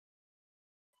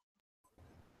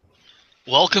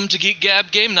Welcome to Geek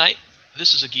Gab Game Night.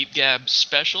 This is a Geek Gab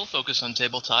special focused on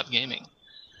tabletop gaming.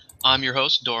 I'm your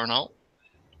host, Dornall.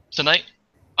 Tonight,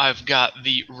 I've got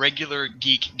the regular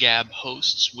Geek Gab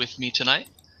hosts with me tonight.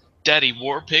 Daddy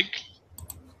Warpig.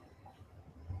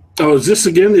 Oh, is this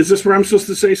again? Is this where I'm supposed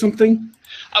to say something?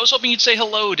 I was hoping you'd say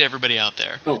hello to everybody out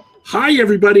there. Oh, hi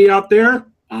everybody out there.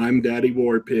 I'm Daddy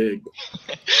Warpig.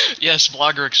 Yes,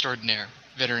 blogger extraordinaire,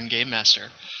 veteran game master.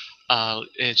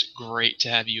 It's great to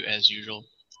have you as usual.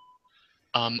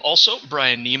 Also,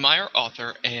 Brian Niemeyer,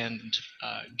 author and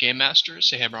game master.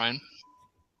 Say hi, Brian.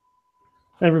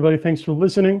 Hey everybody, thanks for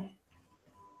listening.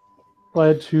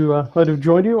 Glad to have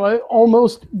joined you. I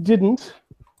almost didn't,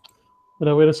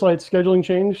 but we had a slight scheduling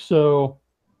change, so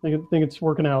I think it's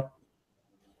working out.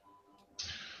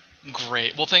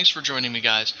 Great. Well, thanks for joining me,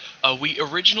 guys. We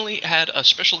originally had a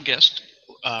special guest,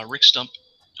 Rick Stump,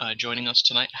 joining us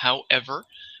tonight. However,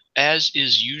 as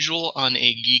is usual on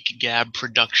a Geek Gab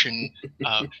production,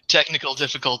 technical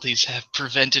difficulties have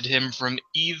prevented him from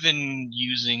even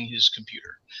using his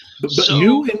computer. But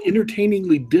new and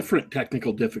entertainingly different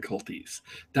technical difficulties.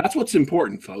 That's what's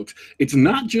important, folks. It's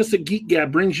not just that Geek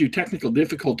Gab brings you technical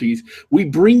difficulties. We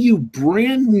bring you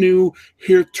brand new,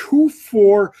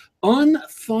 heretofore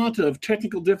unthought of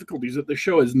technical difficulties that the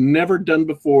show has never done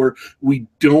before. We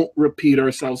don't repeat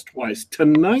ourselves twice.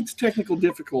 Tonight's technical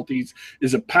difficulties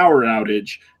is a power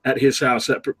outage at his house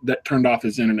that turned off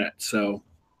his internet. So,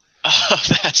 oh,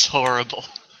 that's horrible.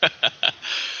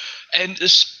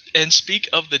 And speak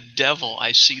of the devil,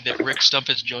 I see that Rick Stump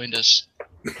has joined us.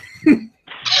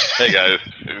 Hey guys,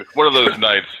 one of those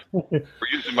nights. We're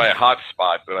using my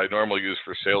hotspot that I normally use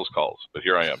for sales calls, but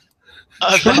here I am.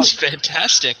 That's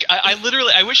fantastic. I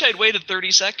wish I had waited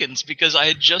 30 seconds because I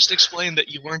had just explained that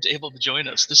you weren't able to join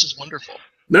us. This is wonderful.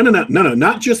 No.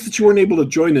 Not just that you weren't able to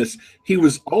join us. He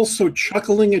was also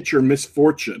chuckling at your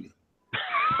misfortune.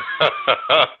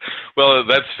 Well,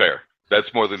 that's fair.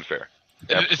 That's more than fair.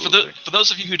 For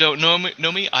those of you who don't know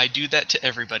me, I do that to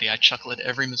everybody. I chuckle at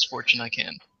every misfortune I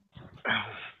can.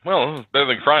 Well, it's better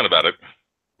than crying about it.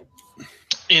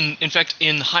 In fact,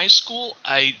 in high school,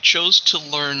 I chose to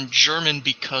learn German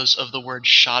because of the word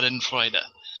Schadenfreude.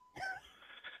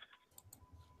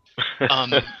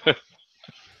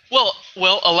 Well,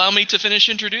 allow me to finish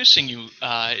introducing you.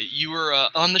 You were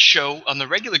on the show, on the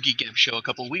regular Geek Gab show a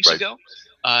couple weeks ago.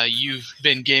 You've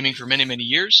been gaming for many, many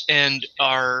years, and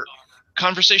our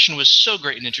conversation was so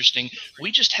great and interesting,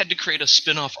 we just had to create a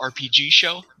spin-off RPG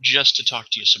show just to talk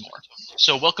to you some more.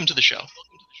 So welcome to the show.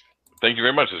 Thank you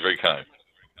very much. It's very kind.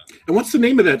 And what's the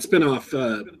name of that spin-off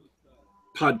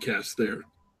podcast there?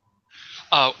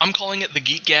 I'm calling it the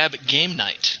Geek Gab Game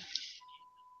Night.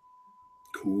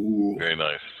 Cool. Very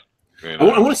nice. Very I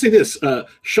nice. want to say this.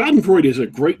 Schadenfreude is a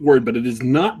great word, but it is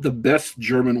not the best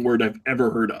German word I've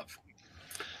ever heard of.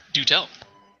 Do tell.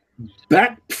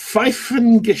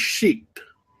 Backpfeifengeschichte.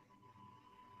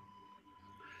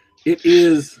 It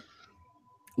is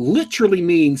literally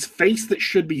means face that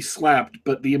should be slapped,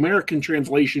 but the American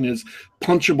translation is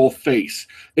punchable face.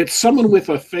 It's someone with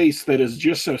a face that is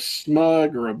just so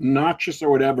smug or obnoxious or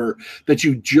whatever that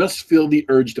you just feel the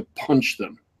urge to punch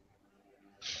them.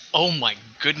 Oh my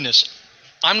goodness.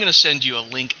 I'm going to send you a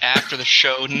link after the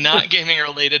show, not gaming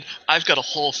related. I've got a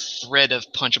whole thread of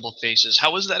punchable faces.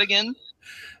 How was that again?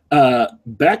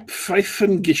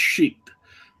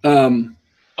 Backpfeifengeschichte.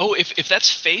 Oh, if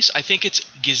that's face, I think it's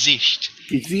Gesicht.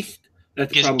 Gesicht?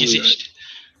 That's probably Gesicht. right.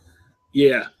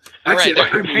 Yeah. Actually,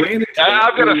 Right.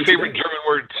 I've got a favorite German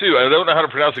word too. I don't know how to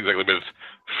pronounce it exactly, but it's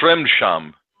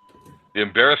Fremdscham. The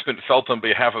embarrassment felt on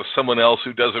behalf of someone else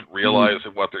who doesn't realize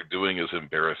that what they're doing is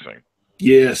embarrassing.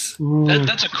 Yes.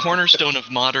 That's a cornerstone of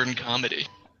modern comedy.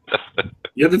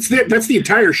 Yeah, that's the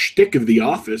entire shtick of The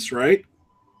Office, right?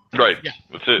 Right. Yeah.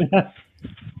 That's it.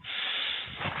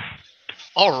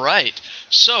 All right.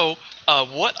 So,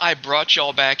 what I brought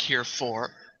y'all back here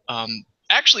for,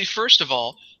 actually, first of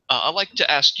all, I'd like to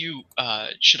ask you,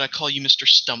 should I call you Mr.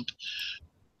 Stump?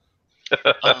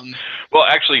 Well,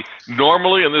 actually,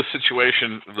 normally in this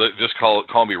situation, just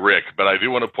call me Rick. But I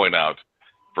do want to point out,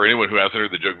 for anyone who hasn't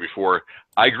heard the joke before,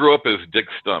 I grew up as Dick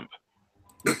Stump.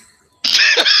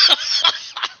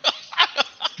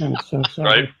 I'm so sorry.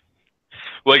 Right?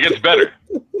 Well, it gets better.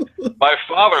 My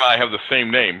father and I have the same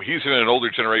name. He's in an older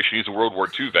generation. He's a World War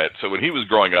II vet. So when he was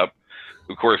growing up,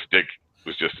 of course, Dick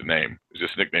was just a name. It was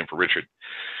just a nickname for Richard.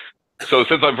 So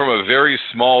since I'm from a very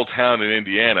small town in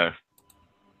Indiana,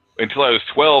 until I was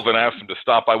 12 and asked him to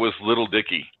stop, I was Little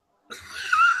Dicky.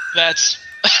 That's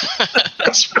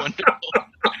wonderful.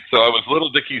 So I was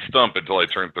Little Dicky Stump until I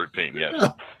turned 13, yes.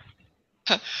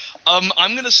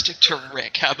 I'm going to stick to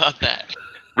Rick. How about that?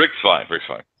 Rick's fine. Rick's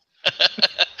fine.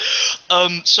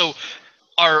 So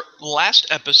our last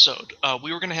episode,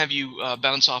 we were going to have you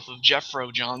bounce off of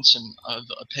Jeffro Johnson of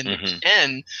Appendix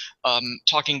N,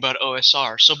 talking about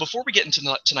OSR. So before we get into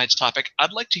tonight's topic,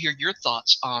 I'd like to hear your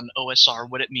thoughts on OSR,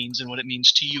 what it means, and what it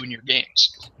means to you and your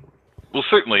games. Well,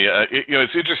 certainly.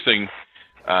 It's interesting.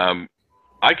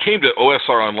 I came to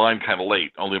OSR Online kind of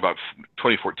late, only about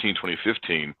 2014,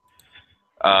 2015,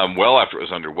 well after it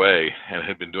was underway, and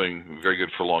had been doing very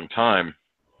good for a long time.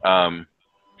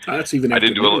 That's even. I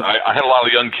didn't do. I had a lot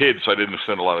of young kids, so I didn't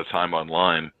spend a lot of time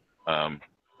online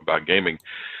about gaming.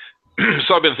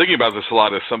 So I've been thinking about this a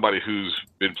lot as somebody who's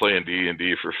been playing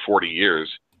D&D for 40 years,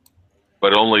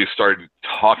 but only started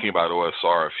talking about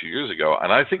OSR a few years ago.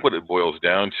 And I think what it boils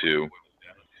down to,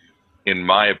 in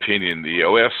my opinion, the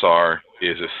OSR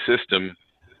is a system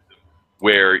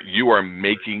where you are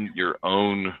making your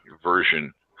own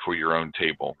version for your own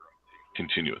table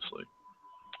continuously.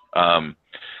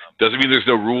 Doesn't mean there's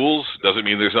no rules. Doesn't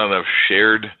mean there's not enough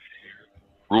shared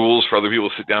rules for other people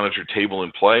to sit down at your table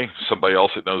and play. Somebody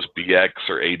else that knows BX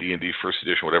or AD&D First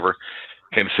Edition, whatever,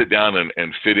 can sit down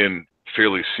and fit in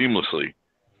fairly seamlessly.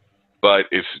 But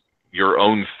it's your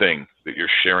own thing that you're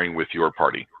sharing with your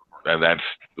party. And that's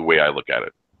the way I look at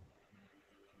it.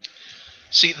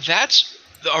 See, that's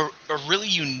a really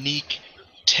unique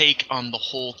take on the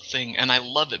whole thing. And I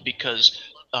love it because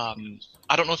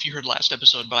I don't know if you heard last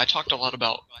episode, but I talked a lot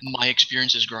about my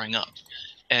experiences growing up.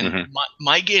 And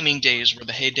my gaming days were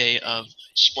the heyday of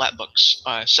Splat books,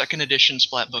 second edition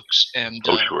Splat books, and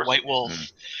White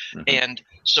Wolf. And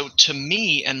so to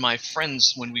me and my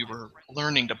friends, when we were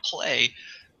learning to play,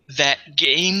 that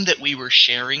game that we were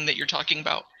sharing that you're talking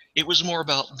about, it was more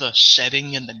about the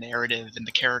setting and the narrative and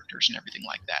the characters and everything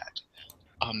like that.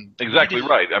 Exactly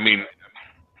right. I mean,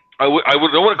 I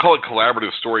don't want to call it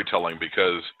collaborative storytelling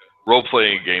because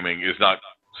role-playing gaming is not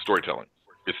storytelling.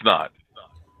 It's not.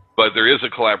 But there is a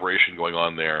collaboration going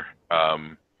on there.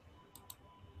 The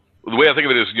way I think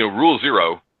of it is, rule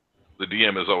zero, the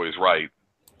DM is always right,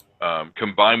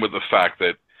 combined with the fact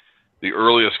that the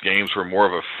earliest games were more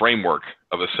of a framework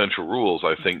of essential rules,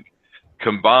 I think,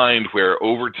 combined where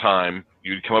over time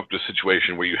you'd come up to a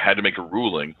situation where you had to make a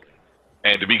ruling,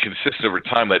 and to be consistent over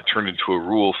time, that turned into a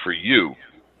rule for you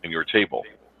and your table.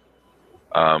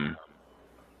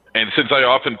 And since I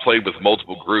often played with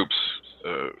multiple groups,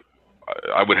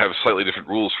 I would have slightly different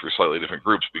rules for slightly different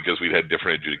groups because we'd had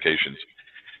different adjudications.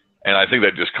 And I think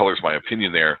that just colors my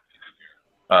opinion there.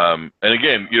 And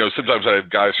again, sometimes I have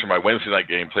guys from my Wednesday night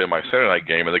game play on my Saturday night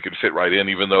game, and they could fit right in,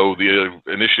 even though the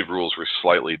initiative rules were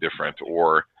slightly different,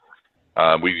 or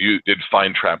we did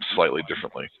find traps slightly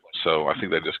differently. So I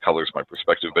think that just colors my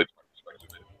perspective.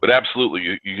 But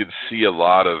absolutely, you can see a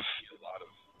lot of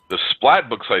the Splat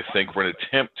books, I think, were an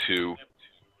attempt to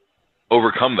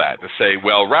overcome that, to say,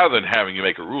 well, rather than having you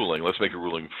make a ruling, let's make a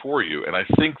ruling for you. And I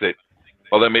think that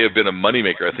while that may have been a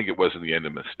moneymaker, I think it was in the end a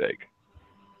mistake.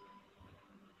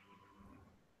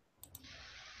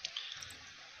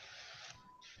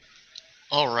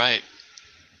 All right.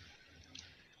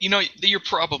 You're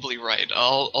probably right.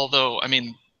 Although, I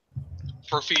mean,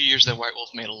 for a few years, that White Wolf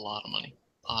made a lot of money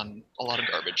on a lot of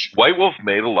garbage. White Wolf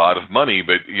made a lot of money,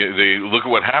 but they look at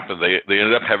what happened. They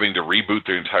ended up having to reboot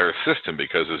their entire system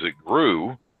because as it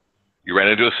grew, you ran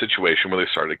into a situation where they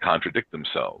started to contradict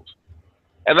themselves.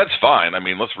 And that's fine. I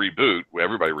mean, let's reboot.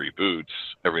 Everybody reboots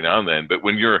every now and then. But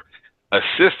when you're a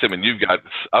system and you've got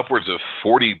upwards of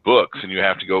 40 books and you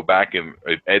have to go back and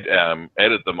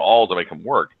edit them all to make them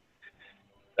work,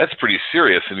 that's pretty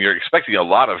serious. And you're expecting a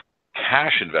lot of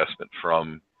cash investment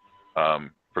from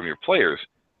your players.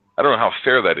 I don't know how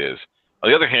fair that is. On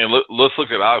the other hand, let's look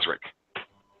at Osric,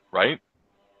 right?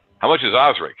 How much is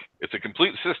Osric? It's a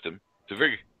complete system. It's a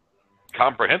very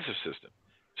comprehensive system.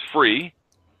 It's free.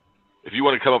 If you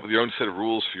want to come up with your own set of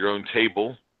rules for your own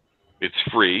table, it's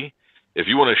free. If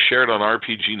you want to share it on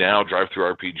RPG Now,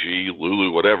 DriveThruRPG,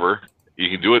 Lulu, whatever, you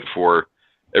can do it for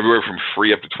everywhere from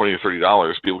free up to $20 or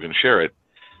 $30. People can share it.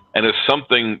 And if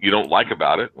something you don't like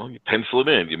about it, well, you pencil it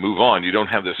in. You move on. You don't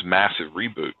have this massive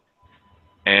reboot.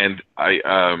 And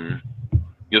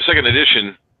second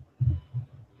edition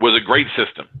was a great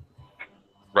system,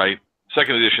 right?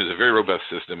 Second edition is a very robust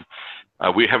system.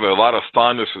 We have a lot of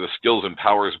fondness for the Skills and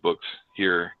Powers books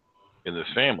here in this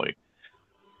family.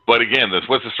 But again,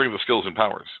 what's the strength of Skills and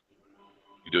Powers?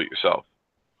 You do it yourself,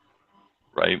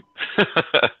 right?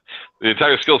 The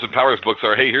entire Skills and Powers books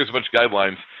are, hey, here's a bunch of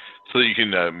guidelines so that you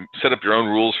can set up your own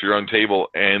rules for your own table.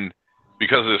 And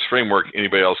because of this framework,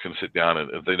 anybody else can sit down, and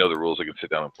if they know the rules, they can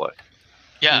sit down and play.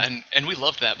 Yeah, and we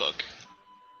loved that book.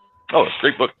 Oh, it's a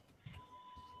great book.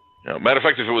 Matter of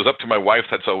fact, if it was up to my wife,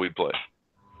 that's all we'd play.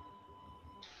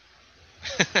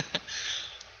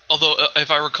 Although,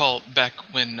 if I recall, back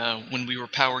when we were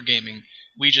power gaming,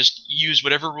 we just used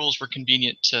whatever rules were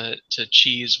convenient to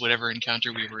cheese whatever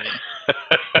encounter we were in.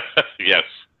 Yes,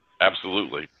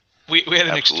 absolutely. We had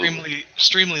an Absolutely.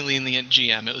 extremely lenient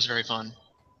GM. It was very fun.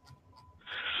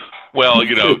 Well,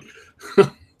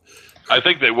 I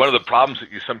think that one of the problems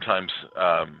that you sometimes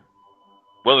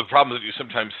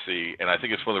see, and I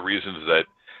think it's one of the reasons that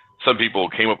some people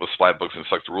came up with splat books and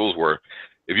stuck to rules, were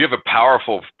if you have a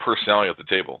powerful personality at the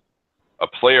table, a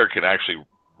player can actually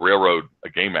railroad a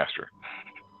game master.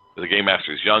 If the game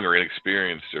master is young or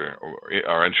inexperienced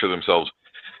or unsure themselves,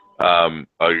 a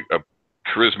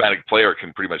charismatic player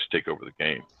can pretty much take over the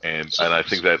game, and I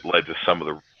think that led to some of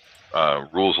the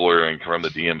rules lawyering from the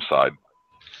DM side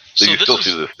that you still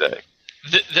see to this day.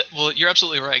 Well, you're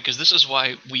absolutely right, because this is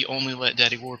why we only let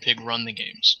Daddy Warpig run the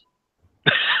games.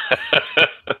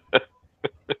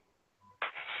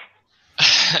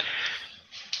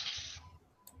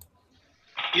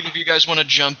 Either of you guys want to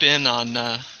jump in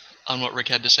on what Rick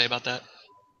had to say about that?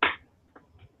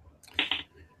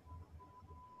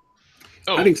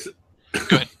 Oh, I think so.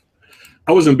 Go ahead.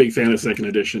 I wasn't a big fan of second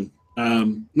edition.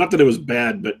 Not that it was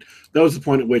bad, but that was the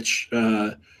point at which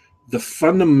there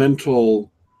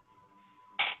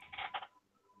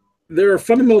are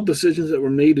fundamental decisions that were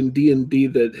made in D&D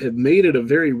that have made it a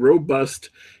very robust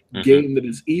game that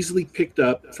is easily picked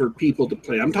up for people to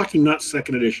play. I'm talking not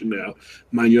second edition now,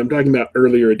 mind you. I'm talking about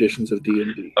earlier editions of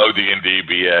D&D. Oh, D&D,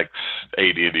 BX,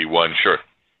 AD&D 1, sure.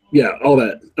 Yeah, all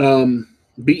that.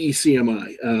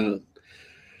 BECMI.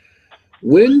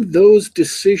 When those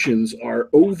decisions are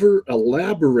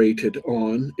over-elaborated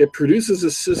on, it produces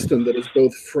a system that is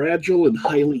both fragile and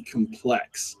highly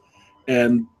complex.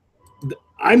 And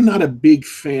I'm not a big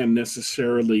fan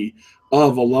necessarily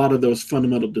of a lot of those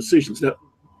fundamental decisions. Now,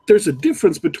 there's a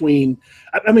difference between,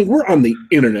 I mean, we're on the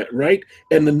internet, right?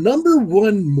 And the number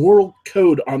one moral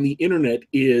code on the internet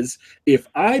is, if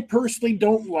I personally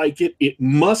don't like it, it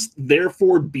must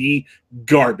therefore be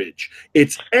garbage.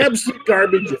 It's absolute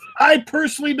garbage if I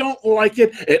personally don't like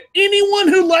it, and anyone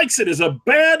who likes it is a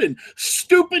bad and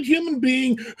stupid human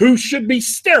being who should be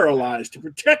sterilized to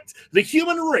protect the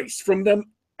human race from them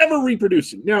ever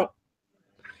reproducing. Now,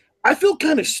 I feel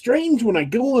kind of strange when I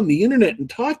go on the internet and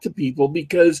talk to people,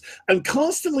 because I'm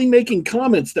constantly making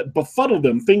comments that befuddle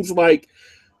them. Things like,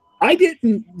 I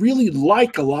didn't really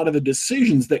like a lot of the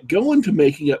decisions that go into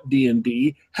making up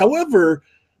D&D. However,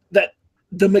 that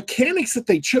the mechanics that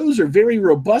they chose are very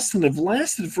robust and have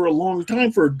lasted for a long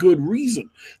time for a good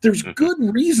reason. There's good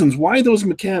reasons why those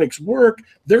mechanics work.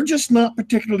 They're just not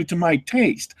particularly to my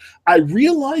taste. I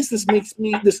realize this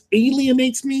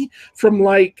alienates me from,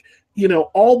 like,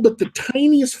 all but the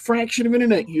tiniest fraction of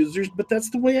internet users, but that's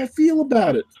the way I feel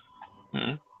about it.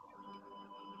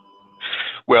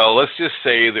 Well, let's just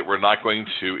say that we're not going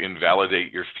to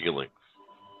invalidate your feelings.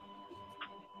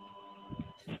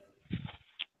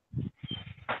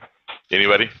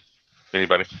 Anybody?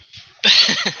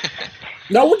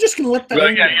 No, we're just going to let that.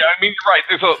 Yeah. I mean, you're right.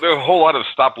 There's a whole lot of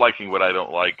stop liking what I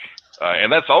don't like,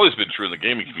 and that's always been true in the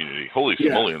gaming community. Holy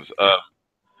simoleons!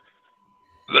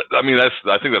 I mean, I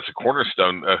think that's a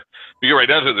cornerstone. You get right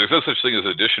down to it, there's no such thing as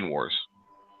edition wars.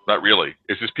 Not really.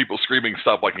 It's just people screaming,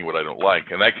 "Stop liking what I don't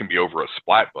like," and that can be over a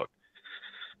splat book.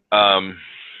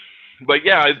 But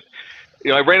yeah,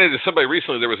 I ran into somebody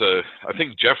recently. There was I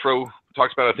think Jeffro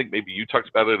talks about it. I think maybe you talked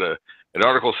about it. An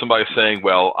article, somebody saying,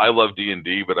 "Well, I love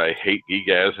D&D, but I hate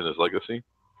Gigaz and his legacy."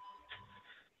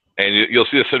 And you'll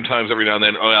see this sometimes every now and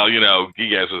then. Oh, well,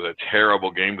 Gigaz was a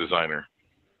terrible game designer.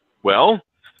 Well,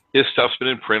 his stuff's been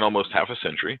in print almost half a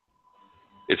century.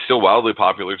 It's still wildly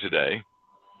popular today.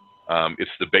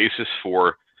 It's the basis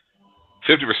for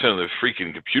 50% of the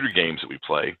freaking computer games that we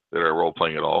play that are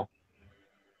role-playing at all.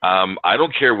 I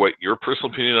don't care what your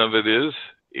personal opinion of it is.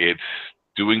 It's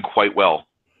doing quite well.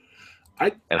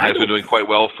 And has been doing quite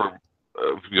well for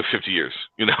 50 years,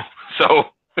 So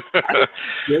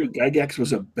Gary Gygax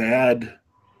was a bad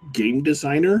game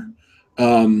designer.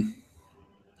 I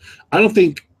don't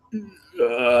think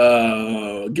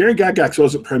Gary Gygax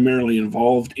wasn't primarily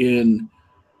involved in.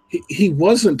 He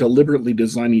wasn't deliberately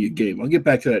designing a game. I'll get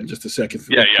back to that in just a second.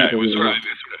 Yeah, it was sort of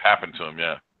happened to him.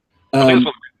 Yeah, I think that's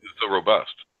what makes it so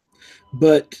robust.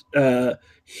 But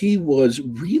he was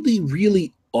really,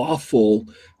 really awful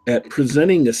at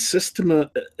presenting a system,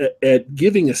 at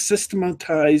giving a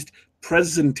systematized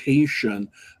presentation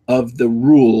of the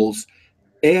rules,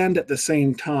 and at the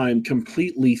same time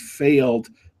completely failed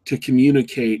to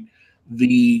communicate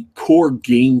the core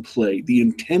gameplay, the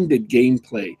intended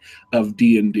gameplay of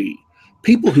D&D.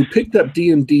 people who picked up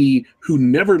D&D who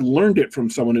never learned it from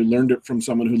someone who learned it from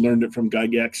someone who learned it from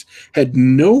Gygax had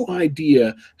no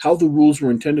idea how the rules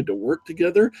were intended to work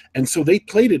together, and so they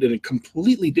played it in a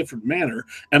completely different manner.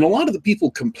 And a lot of the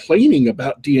people complaining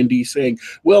about D&D saying,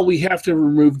 well, we have to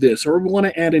remove this, or we want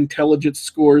to add intelligence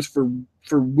scores for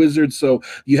wizards, so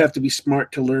you have to be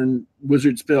smart to learn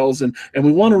wizard spells, and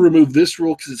we want to remove this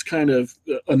rule because it's kind of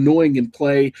annoying in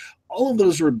play. All of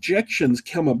those objections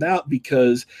come about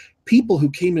because people who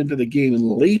came into the game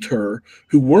later,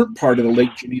 who weren't part of the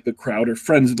Lake Geneva crowd or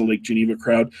friends of the Lake Geneva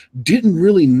crowd, didn't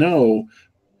really know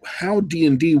how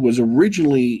D&D was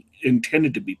originally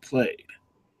intended to be played.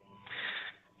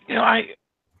 You know, I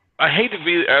hate to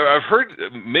be. I've heard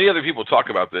many other people talk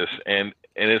about this, and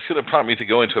it's going to prompt me to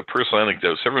go into a personal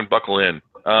anecdote. So everyone, buckle in,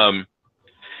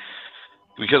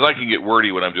 because I can get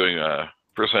wordy when I'm doing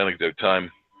personal anecdote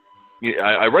time.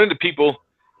 I run into people,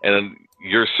 and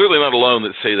you're certainly not alone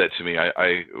that say that to me.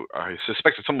 I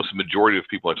suspect it's almost the majority of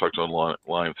people I talk to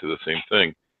online say the same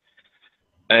thing.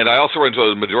 And I also run into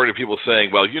a majority of people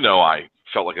saying, well, you know, I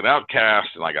felt like an outcast,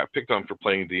 and I got picked on for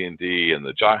playing D&D,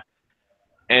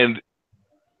 and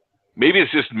maybe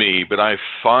it's just me, but I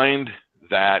find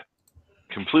that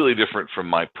completely different from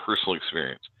my personal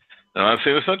experience. Now, I'm not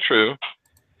saying it's not true.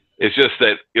 It's just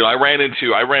that, you know, I ran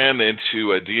into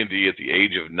a D&D at the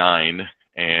age of 9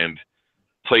 and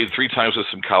played 3 times with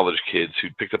some college kids who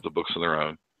picked up the books on their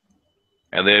own.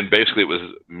 And then basically it was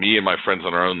me and my friends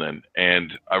on our own then.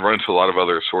 And I run into a lot of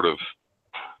other sort of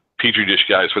petri dish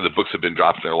guys where the books have been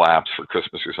dropped in their laps for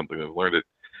Christmas or something. They've learned it.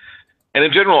 And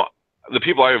in general, the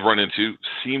people I have run into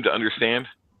seem to understand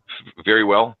very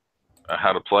well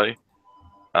how to play.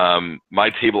 My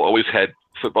table always had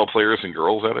football players and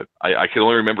girls at it. I can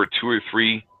only remember 2 or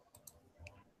 3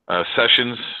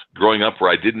 sessions growing up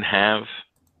where I didn't have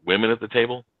women at the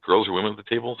table, girls or women at the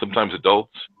table, sometimes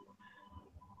adults.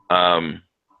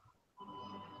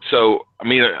 So, I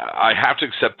mean, I have to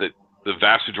accept that the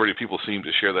vast majority of people seem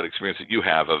to share that experience that you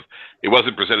have of it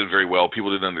wasn't presented very well.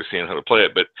 People didn't understand how to play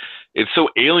it, but it's so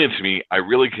alien to me.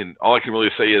 All I can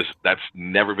really say is that's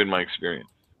never been my experience.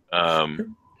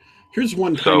 Here's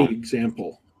one tiny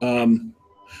example.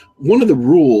 One of the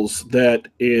rules that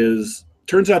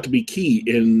turns out to be key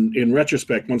in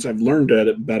retrospect, once I've learned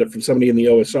about it from somebody in the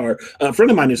OSR. A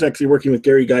friend of mine is actually working with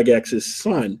Gary Gygax's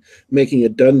son, making a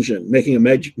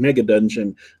mega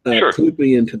dungeon, Sure. clued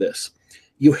me into this.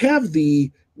 You have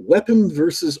the weapon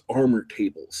versus armor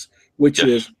tables, which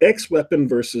is X weapon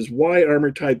versus Y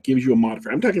armor type gives you a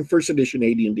modifier. I'm talking first edition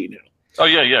AD&D now. Oh,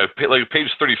 yeah. Like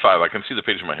page 35. I can see the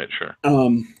page in my head, sure.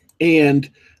 And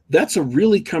that's a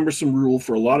really cumbersome rule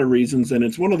for a lot of reasons, and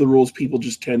it's one of the rules people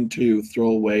just tend to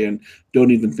throw away and don't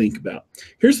even think about.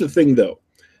 Here's the thing, though.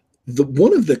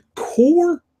 One of the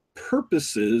core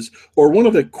purposes or one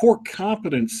of the core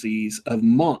competencies of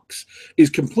monks is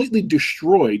completely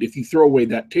destroyed if you throw away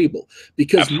that table,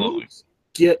 because monks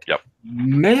get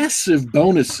massive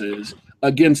bonuses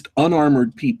against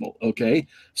unarmored people, okay?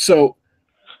 So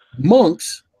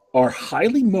monks are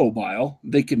highly mobile,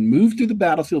 they can move through the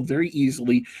battlefield very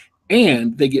easily,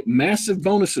 and they get massive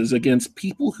bonuses against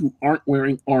people who aren't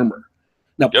wearing armor.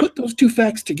 Now, put those two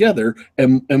facts together,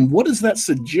 and what does that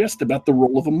suggest about the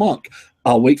role of a monk?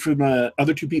 I'll wait for my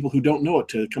other 2 people who don't know it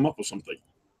to come up with something.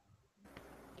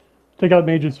 Take out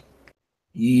mages.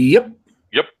 Yep.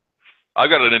 I've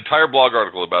got an entire blog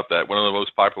article about that, one of the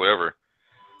most popular ever.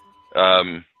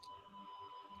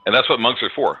 And that's what monks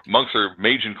are for. Monks are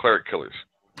mage and cleric killers.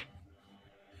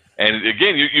 And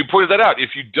again, you pointed that out.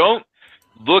 If you don't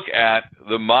look at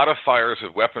the modifiers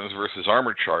of weapons versus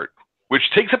armor chart, which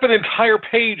takes up an entire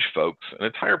page, folks, an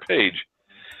entire page,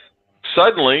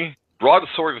 suddenly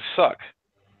broadswords suck,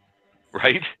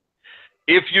 right?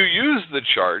 If you use the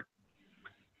chart,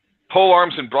 pole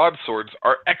arms and broadswords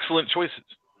are excellent choices,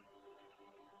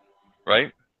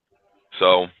 right?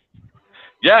 So,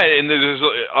 yeah, and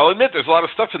I'll admit there's a lot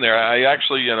of stuff in there. I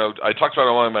actually, I talked about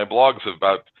on one of my blogs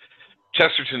about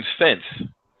Chesterton's fence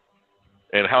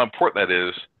and how important that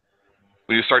is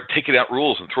when you start taking out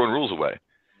rules and throwing rules away.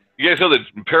 You guys know the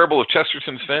parable of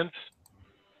Chesterton's fence?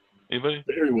 Anybody?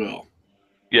 Very well.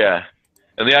 Yeah.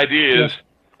 And the idea is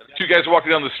 2 guys are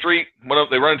walking down the street.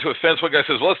 They run into a fence. One guy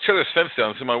says, well, let's tear this fence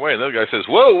down. It's in my way. And the other guy says,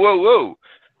 whoa.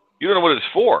 You don't know what it's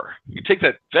for. You take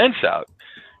that fence out,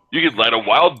 you could let a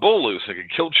wild bull loose and it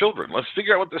could kill children. Let's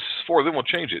figure out what this is for, then we'll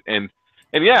change it. And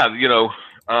yeah,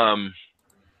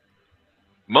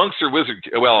 monks are wizards.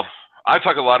 Well, I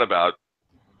talk a lot about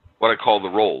what I call the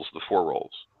roles, the 4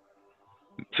 roles.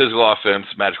 Physical offense,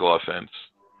 magical offense,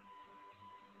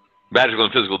 magical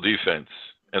and physical defense,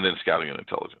 and then scouting and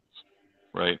intelligence,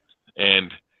 right?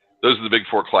 And Those are the big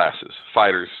 4 classes: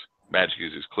 fighters, magic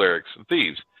users, clerics, and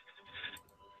thieves.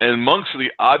 And monks are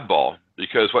the oddball,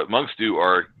 because what monks do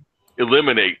are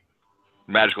eliminate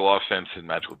magical offense and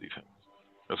magical defense.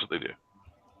 That's what they do.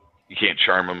 You can't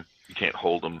charm them. You can't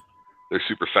hold them. They're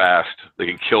super fast. They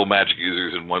can kill magic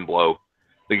users in one blow.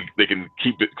 They can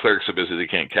keep clerics so busy they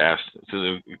can't cast.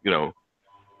 So,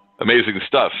 amazing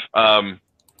stuff.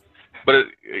 But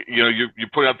you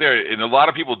put it out there, and a lot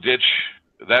of people ditch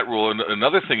that rule. And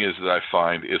another thing is that I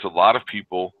find is a lot of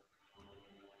people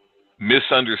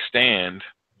misunderstand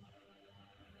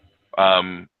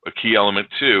a key element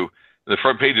too. The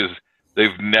front pages,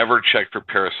 they've never checked for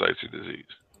parasites or disease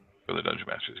for the Dungeon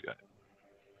Master's Guide.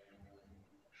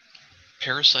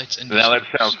 Parasites and now disease.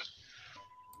 That sounds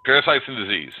parasites and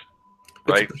disease,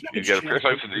 right? You get a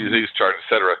parasites and disease chart,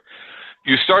 etc.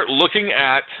 You start looking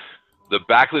at the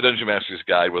back of the Dungeon Master's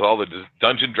Guide with all the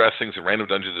dungeon dressings and random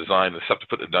dungeon design, the stuff to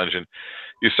put in the dungeon.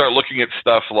 You start looking at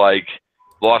stuff like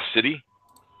Lost City,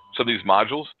 some of these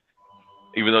modules,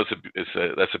 even though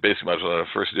that's a basic module, not a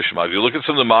first edition module. You look at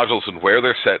some of the modules and where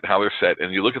they're set, how they're set,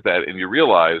 and you look at that and you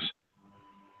realize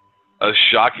a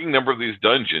shocking number of these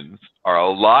dungeons are a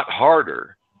lot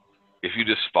harder if you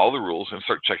just follow the rules and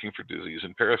start checking for disease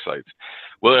and parasites.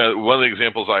 Well, one of the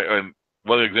examples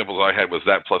I had was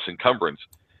that plus encumbrance.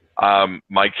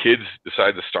 My kids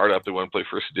decided to start up. They want to play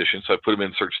first edition, so I put them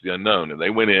in Search of the Unknown, and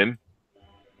they went in,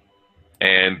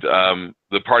 and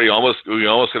the party we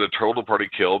almost got a total party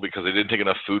kill because they didn't take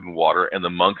enough food and water, and the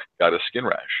monk got a skin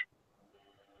rash.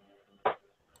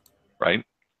 Right?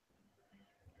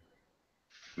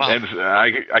 Wow. And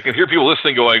I can hear people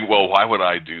listening going, well, why would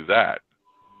I do that?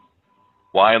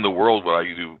 Why in the world would I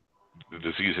do the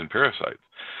disease and parasites?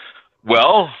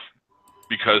 Well,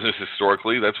 because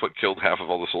historically, that's what killed half of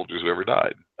all the soldiers who ever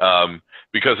died.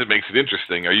 Because it makes it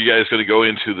interesting. Are you guys going to go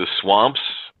into the swamps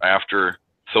after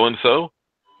so-and-so?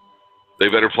 They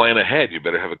better plan ahead. You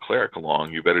better have a cleric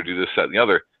along. You better do this, that, and the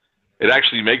other. It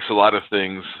actually makes a lot of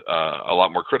things a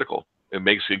lot more critical. It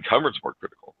makes the encumbrance more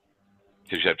critical.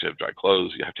 Because you have to have dry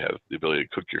clothes. You have to have the ability to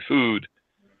cook your food.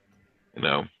 And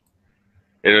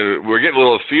we're getting a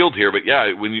little afield here, but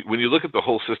yeah, when you look at the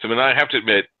whole system, and I have to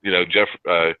admit, Jeff,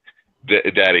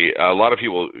 Daddy, a lot of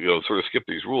people sort of skip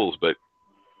these rules, but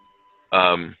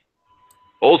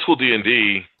old school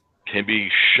D&D can be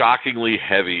shockingly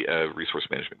heavy resource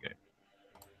management game.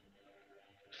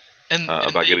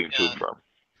 About getting to and from.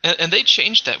 And they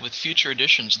changed that with future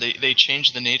editions. They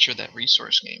changed the nature of that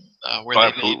resource game.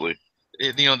 Absolutely.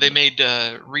 They made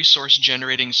resource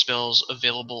generating spells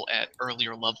available at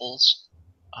earlier levels,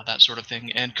 that sort of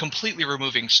thing, and completely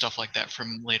removing stuff like that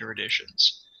from later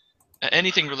editions.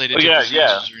 Anything related to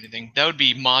diseases or anything, that would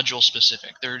be module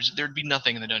specific. There'd be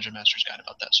nothing in the Dungeon Master's Guide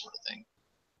about that sort of thing.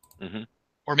 Mm-hmm.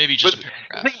 Or maybe just a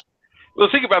paragraph.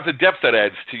 Think about the depth that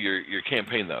adds to your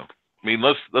campaign, though. I mean,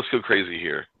 let's go crazy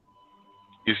here.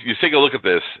 You take a look at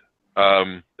this,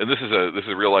 and this is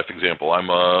a real life example.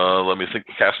 Let me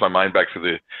cast my mind back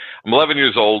to I'm 11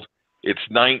 years old. It's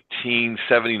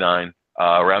 1979,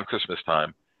 around Christmas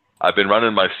time. I've been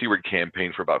running my Seaward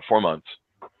campaign for about 4 months,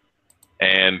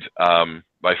 and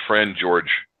my friend George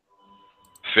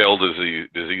failed his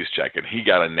disease check, and he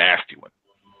got a nasty one.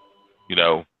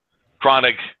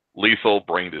 Chronic, lethal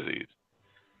brain disease.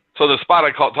 So the spot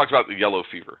I talked about the yellow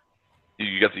fever.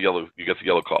 You got the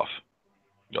yellow cough.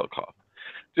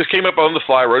 Just came up on the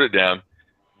fly, wrote it down,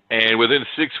 and within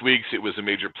 6 weeks it was a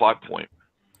major plot point.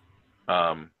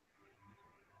 And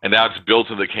now it's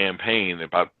built into the campaign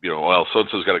about,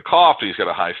 so-and-so's got a cough, and he's got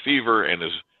a high fever, and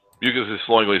his mucus is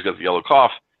flowing when he's got the yellow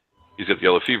cough. He's got the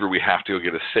yellow fever. We have to go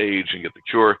get a sage and get the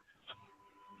cure.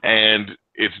 And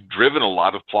it's driven a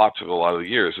lot of plots over a lot of the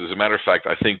years. As a matter of fact,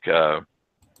 I think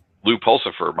Lou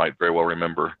Pulsifer might very well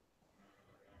remember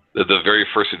that the very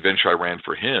first adventure I ran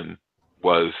for him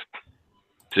was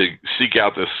to seek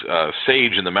out this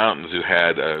sage in the mountains who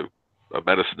had a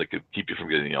medicine that could keep you from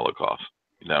getting the yellow cough,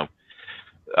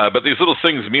 But these little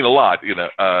things mean a lot,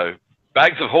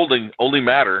 Bags of holding only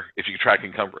matter if you track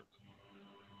encumbrance.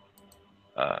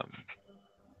 I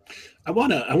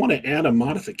want to add a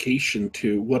modification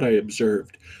to what I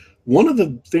observed. One of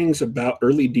the things about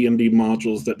early D&D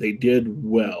modules that they did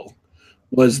well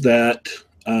was that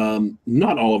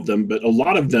not all of them, but a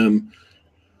lot of them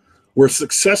were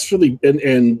successfully,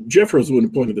 and Jeff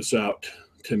Rosewood pointed this out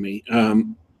to me,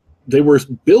 they were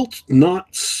built not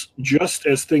just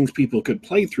as things people could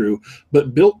play through,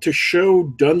 but built to show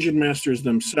dungeon masters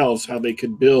themselves how they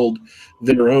could build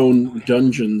their own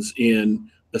dungeons in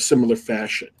a similar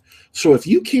fashion. So if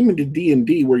you came into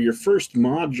D&D where your first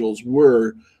modules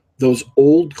were those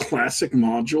old classic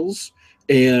modules,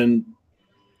 and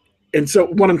And so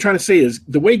what I'm trying to say is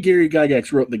the way Gary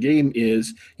Gygax wrote the game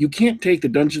is you can't take the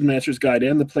Dungeon Master's Guide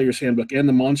and the Player's Handbook and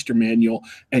the Monster Manual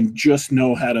and just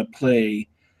know how to play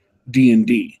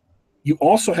D&D. You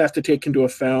also have to take into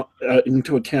account,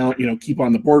 Keep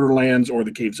on the Borderlands or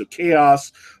the Caves of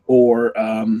Chaos or,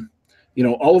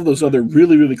 all of those other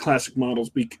really, really classic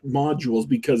modules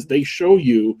because they show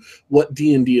you what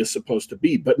D&D is supposed to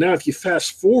be. But now if you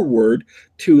fast forward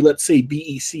to, let's say,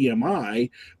 BECMI,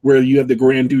 where you have the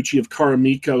Grand Duchy of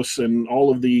Karamikos and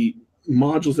all of the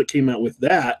modules that came out with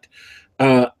that,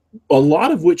 a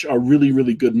lot of which are really,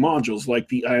 really good modules, like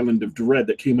the Island of Dread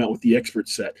that came out with the Expert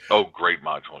set. Oh, great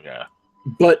module, yeah.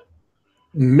 But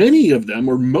many of them,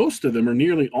 or most of them, or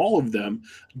nearly all of them,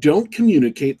 don't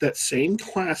communicate that same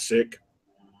classic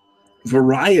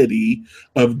variety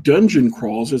of dungeon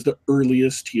crawls as the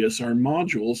earliest TSR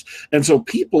modules. And so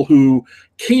people who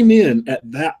came in at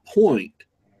that point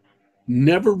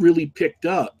never really picked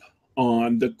up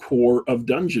on the core of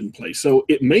dungeon play. So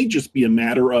it may just be a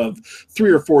matter of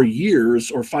 3 or 4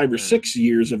 years or 5 or 6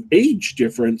 years of age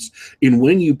difference in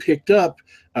when you picked up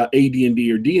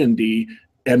AD&D or D&D,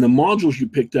 and the modules you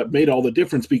picked up made all the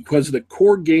difference because the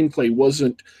core gameplay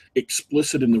wasn't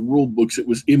explicit in the rule books, it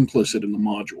was implicit in the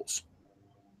modules.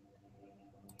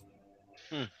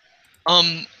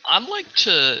 I'd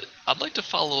like to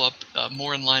follow up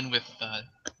more in line with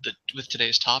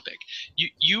today's topic.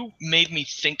 You made me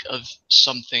think of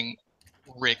something,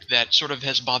 Rick, that sort of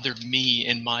has bothered me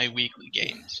in my weekly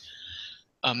games,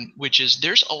 which is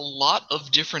there's a lot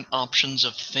of different options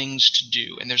of things to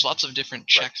do, and there's lots of different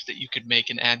checks that you could make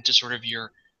and add to sort of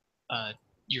your I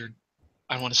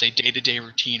want to say day-to-day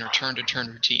routine or turn-to-turn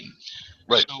routine.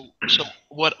 Right. So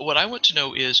what I want to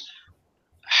know is,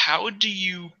 how do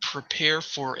you prepare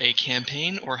for a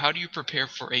campaign, or how do you prepare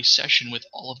for a session with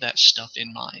all of that stuff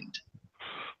in mind?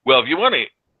 Well, if you want to,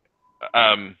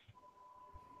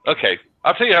 okay,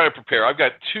 I'll tell you how I prepare. I've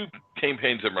got 2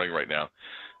 campaigns I'm running right now.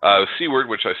 Seaward,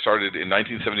 which I started in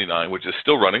 1979, which is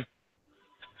still running,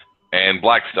 and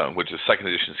Blackstone, which is 2nd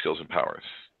edition Skills and Powers.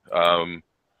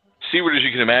 Seaward, as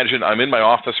you can imagine, I'm in my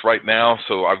office right now,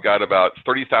 so I've got about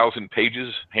 30,000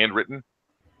 pages handwritten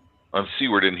on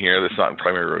Seaward in here that's not in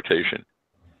primary rotation.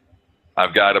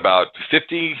 I've got about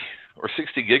 50 or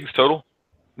 60 gigs total,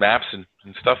 maps and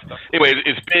stuff. Anyway,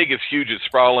 it's big, it's huge, it's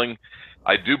sprawling.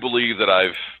 I do believe that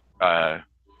I've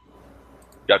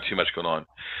got too much going on.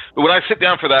 But when I sit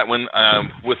down for that one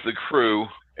with the crew,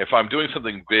 if I'm doing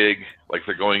something big, like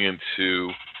they're going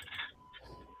into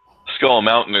Skull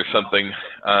Mountain or something,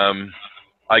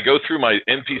 I go through my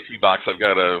NPC box. I've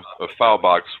got a file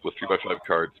box with 3x5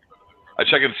 cards. I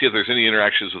check and see if there's any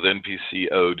interactions with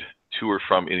NPC owed to or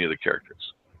from any of the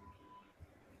characters.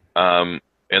 And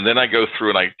then I go through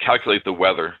and I calculate the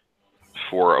weather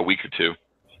for a week or 2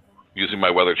 using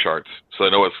my weather charts. So I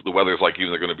know what the weather is like, even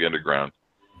if they're going to be underground.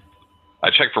 I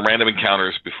check for random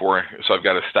encounters before, so I've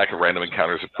got a stack of random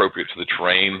encounters appropriate to the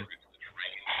terrain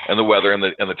and the weather and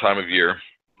the time of year.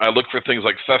 I look for things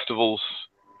like festivals,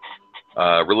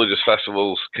 religious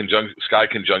festivals, sky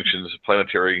conjunctions,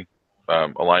 planetary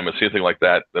alignments, anything like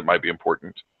that that might be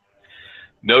important.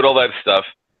 Note all that stuff.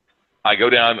 I go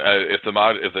down, if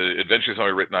the adventure's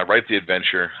already written, I write the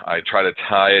adventure. I try to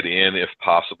tie it in if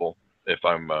possible, if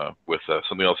I'm with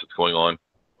something else that's going on.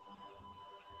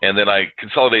 And then I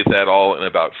consolidate that all in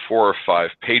about 4 or 5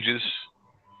 pages,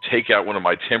 take out one of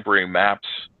my temporary maps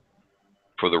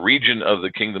for the region of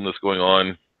the kingdom that's going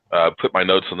on, put my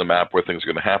notes on the map where things are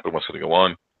going to happen, what's going to go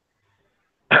on.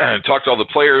 Talk to all the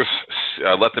players,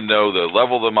 let them know the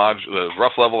level of the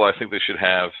rough level I think they should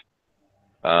have.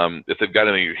 If they've got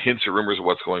any hints or rumors of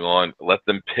what's going on, let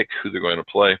them pick who they're going to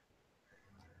play.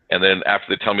 And then after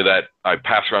they tell me that, I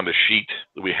pass around a sheet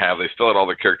that we have. They fill out all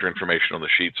their character information on the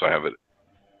sheet, so I have it,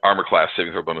 armor class,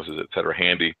 saving throw bonuses, etc.,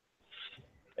 handy.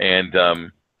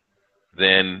 And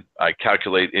then I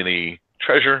calculate any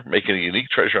treasure, make any unique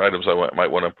treasure items I might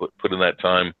want to put in that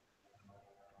time.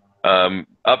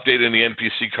 Update any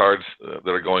NPC cards that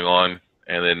are going on,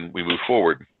 and then we move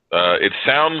forward. It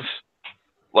sounds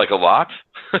like a lot.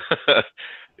 It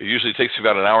usually takes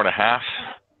about an hour and a half.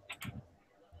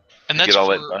 And that's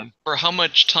for how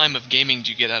much time of gaming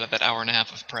do you get out of that hour and a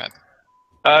half of prep?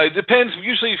 It depends.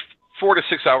 Usually 4 to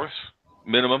 6 hours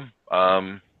minimum.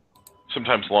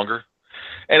 Sometimes longer.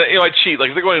 And I cheat. Like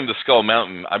if they're going into Skull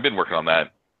Mountain, I've been working on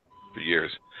that for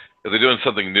years. If they're doing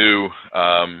something new,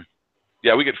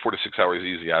 yeah, we get 4 to 6 hours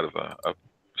easy out of a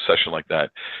session like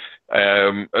that.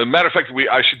 As a matter of fact,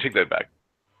 I should take that back.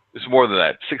 It's more than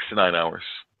that. 6 to 9 hours.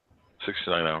 6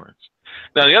 to 9 hours.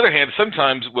 Now, on the other hand,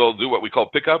 sometimes we'll do what we call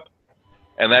pickup,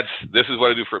 and this is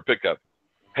what I do for a pickup.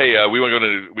 hey, we want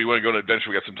to go on an adventure.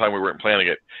 We got some time. We weren't planning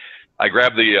it. I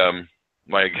grab the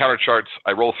my encounter charts.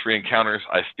 I roll 3 encounters.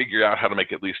 I figure out how to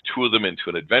make at least 2 of them into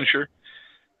an adventure.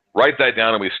 Write that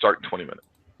down, and we start in 20 minutes.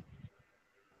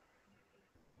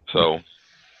 So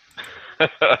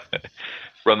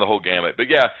run the whole gamut. But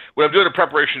yeah, when I'm doing a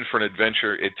preparation for an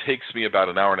adventure, it takes me about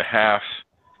an hour and a half.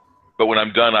 But when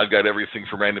I'm done, I've got everything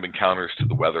from random encounters to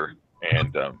the weather,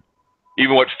 and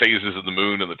even what phases of the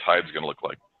moon and the tide's going to look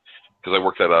like, because I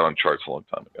worked that out on charts a long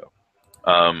time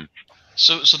ago.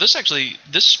 So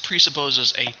this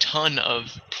presupposes a ton of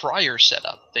prior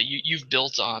setup that you've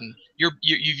built on.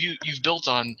 You've built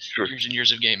on Sure. years and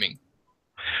years of gaming.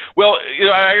 Well,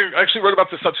 I actually wrote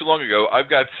about this not too long ago. I've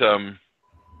got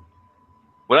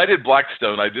when I did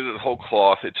Blackstone, I did it whole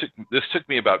cloth. This took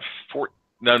me about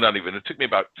it took me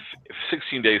about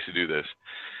 16 days to do this.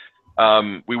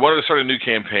 We wanted to start a new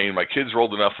campaign. My kids were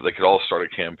old enough that they could all start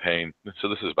a campaign. So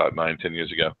this is about 9-10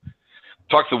 years ago.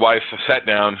 Talked to the wife, sat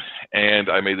down, and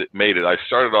I made it. I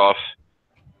started off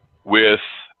with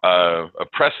a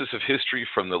preface of history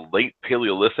from the late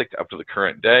Paleolithic up to the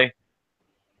current day.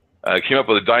 Came up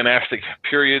with a dynastic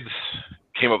periods,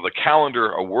 came up with a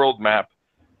calendar, a world map,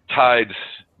 tides,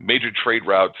 major trade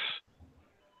routes,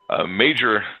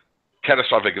 major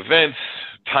catastrophic events,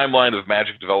 timeline of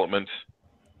magic development,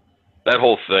 that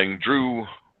whole thing. Drew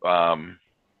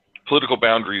political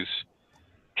boundaries,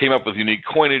 came up with unique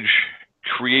coinage,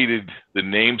 created the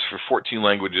names for 14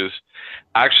 languages,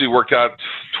 actually worked out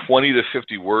 20 to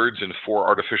 50 words in 4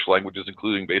 artificial languages,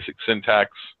 including basic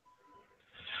syntax.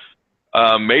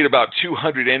 Made about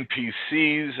 200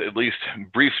 NPCs, at least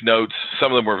brief notes.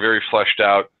 Some of them were very fleshed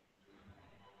out.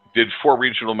 Did 4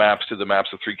 regional maps, did the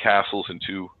maps of 3 castles and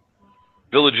 2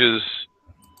 villages.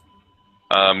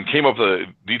 Came up with a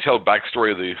detailed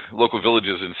backstory of the local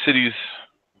villages and cities,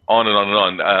 on and on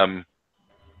and on.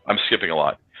 I'm skipping a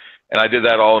lot. And I did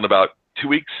that all in about 2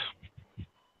 weeks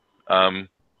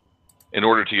in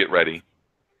order to get ready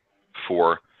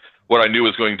for what I knew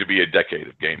was going to be a decade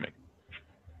of gaming.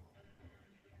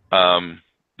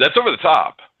 That's over the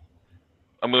top.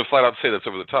 I'm going to flat out say that's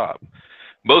over the top.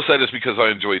 Most of that is because I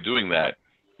enjoy doing that.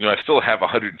 I still have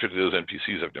 150 of those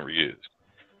NPCs I've never used,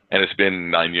 and it's been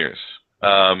 9 years.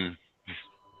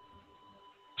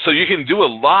 So you can do a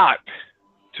lot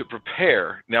to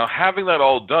prepare. Now, having that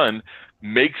all done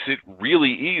makes it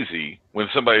really easy when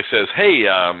somebody says, hey,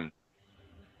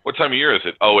 what time of year is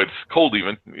it? Oh, it's cold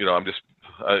even.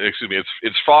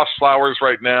 It's frost flowers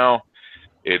right now.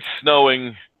 It's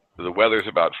snowing. The weather's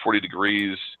about 40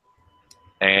 degrees,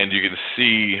 and you can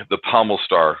see the Pommel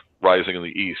Star rising in the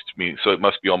east, so it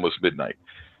must be almost midnight.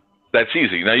 That's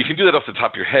easy. Now, you can do that off the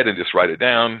top of your head and just write it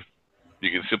down.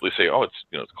 You can simply say, oh,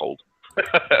 it's cold.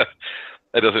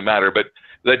 That doesn't matter. But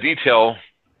that detail,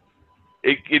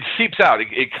 it seeps out.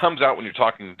 It comes out when you're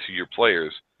talking to your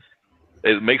players.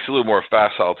 It makes it a little more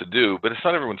facile to do, but it's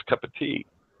not everyone's cup of tea.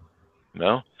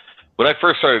 When I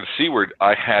first started Seaward,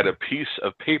 I had a piece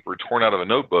of paper torn out of a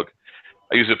notebook.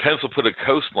 I used a pencil, put a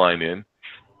coastline in,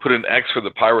 put an X where the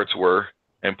pirates were,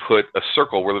 and put a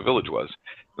circle where the village was.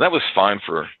 And that was fine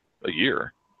for a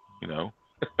year, Yeah,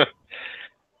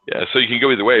 so you can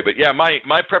go either way. But yeah,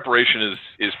 my preparation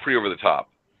is pretty over the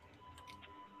top,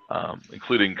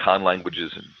 including con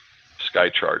languages and sky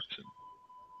charts.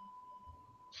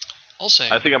 I'll say.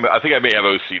 I think I may have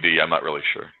OCD. I'm not really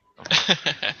sure.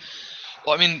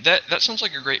 Well, I mean, that sounds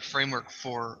like a great framework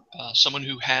for someone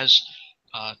who has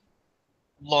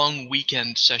long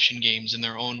weekend session games in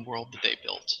their own world that they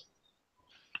built.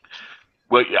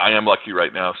 Well, yeah, I am lucky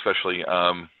right now, especially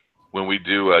when we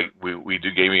do we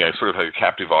do gaming. I sort of have a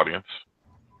captive audience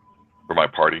for my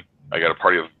party. I got a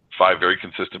party of 5 very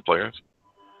consistent players.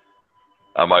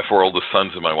 My 4 oldest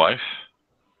sons and my wife.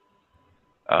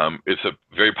 It's a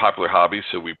very popular hobby,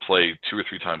 so we play 2 or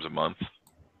 3 times a month.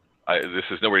 This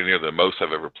is nowhere near the most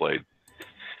I've ever played.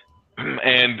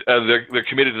 And they're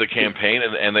committed to the campaign,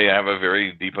 and they have a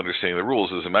very deep understanding of the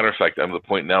rules. As a matter of fact, I'm at the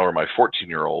point now where my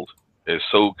 14-year-old is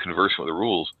so conversant with the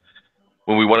rules.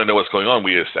 When we want to know what's going on,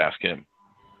 we just ask him.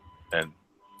 And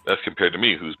that's compared to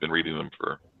me, who's been reading them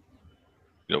for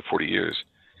 40 years.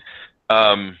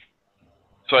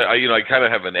 So I kind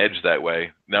of have an edge that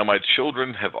way. Now my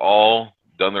children have all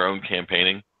done their own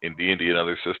campaigning in D&D and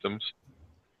other systems.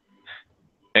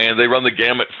 And they run the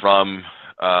gamut from,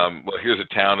 well, here's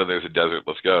a town and there's a desert,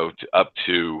 let's go, up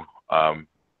to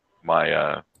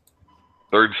my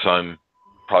 3rd son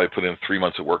probably put in 3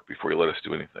 months of work before he let us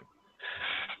do anything.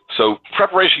 So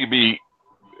preparation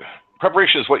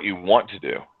is what you want to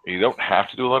do. You don't have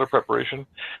to do a lot of preparation.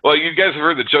 Well, you guys have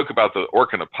heard the joke about the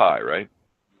orc and a pie, right?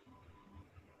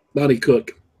 Body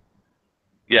cook.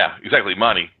 Yeah, exactly.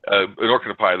 Monty, an orc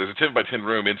in a pie. There's a 10 by 10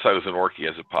 room. Inside is an orc. He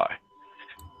has a pie.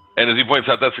 And as he points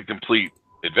out, that's a complete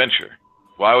adventure.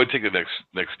 Well, I would take the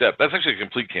next step. That's actually a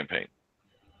complete campaign,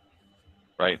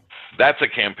 right? That's a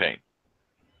campaign.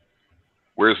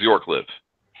 Where's the orc live?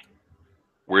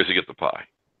 Where does he get the pie?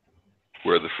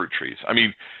 Where are the fruit trees? I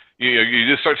mean, you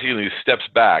just start taking these steps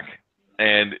back,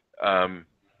 and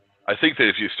I think that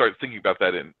if you start thinking about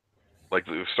that in, like,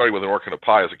 starting with an orc and a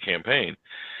pie as a campaign,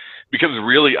 it becomes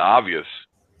really obvious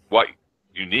what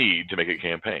you need to make a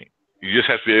campaign. You just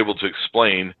have to be able to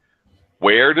explain,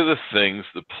 where do the things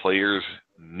the players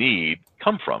need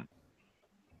come from?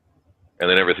 And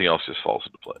then everything else just falls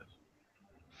into place.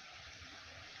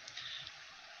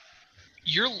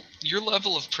 Your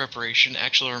level of preparation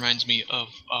actually reminds me of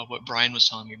what Brian was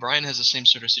telling me. Brian has the same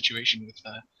sort of situation with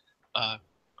a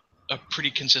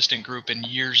pretty consistent group and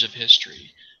years of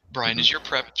history. Brian, is your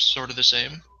prep sort of the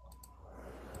same?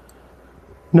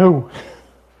 No.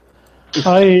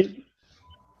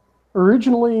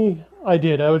 Originally, I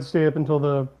did. I would stay up until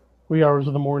the wee hours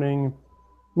of the morning,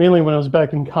 mainly when I was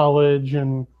back in college,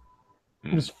 and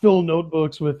just fill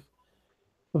notebooks with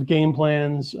game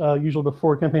plans, usually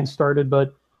before campaign started.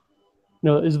 But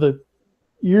as the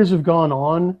years have gone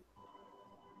on,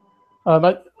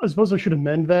 I suppose I should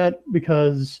amend that,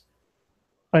 because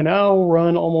I now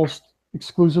run almost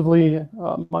exclusively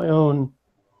my own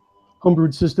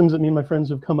homebrewed systems that me and my friends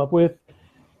have come up with.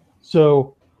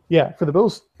 So yeah, for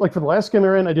the last game I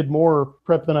ran, I did more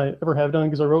prep than I ever have done,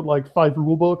 because I wrote like 5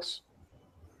 rule books.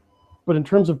 But in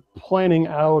terms of planning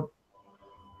out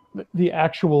the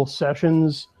actual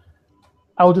sessions,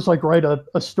 I'll just like write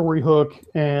a story hook,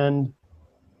 and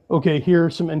okay,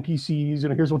 here's some NPCs,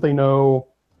 here's what they know.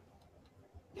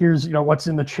 Here's what's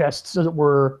in the chests, as it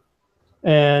were,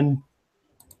 and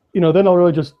then I'll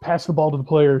really just pass the ball to the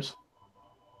players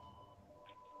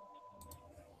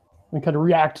and kind of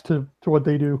react to what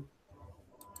they do.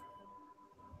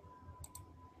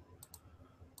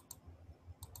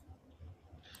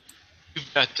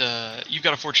 You've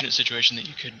got a fortunate situation that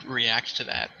you could react to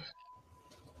that.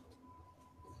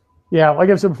 Yeah, like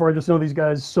I've said before, I just know these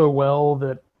guys so well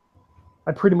that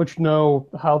I pretty much know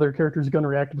how their character is going to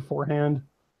react beforehand.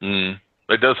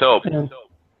 It does help. And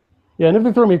if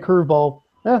they throw me a curveball,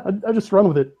 I just run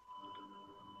with it.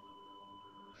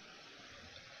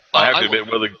 I have to admit,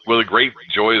 one of the great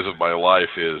joys of my life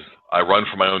is I run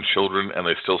for my own children, and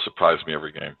they still surprise me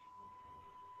every game.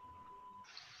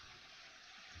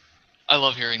 I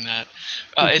love hearing that.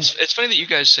 It's funny that you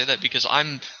guys say that, because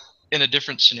I'm in a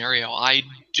different scenario. I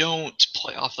don't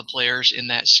play off the players in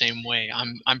that same way.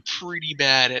 I'm pretty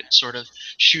bad at sort of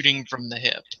shooting from the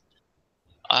hip.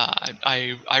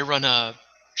 I run a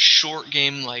short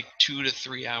game, like 2 to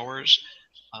 3 hours,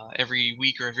 every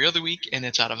week or every other week, and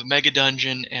it's out of a mega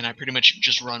dungeon, and I pretty much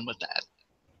just run with that.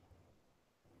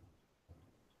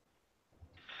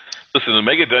 Listen, the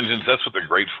mega dungeons, that's what they're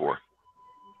great for.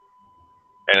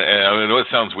 And I know it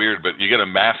sounds weird, but you get a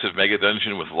massive mega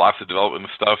dungeon with lots of development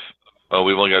and stuff. Oh,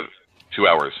 we've only got 2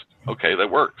 hours. Okay,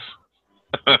 that works.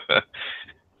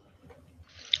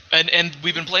 And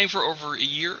we've been playing for over a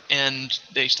year, and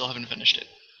they still haven't finished it.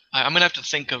 I'm gonna have to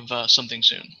think of something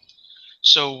soon.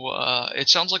 So it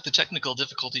sounds like the technical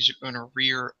difficulties are going to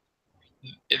rear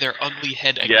their ugly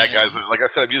head again. Yeah, guys, like I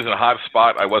said, I'm using a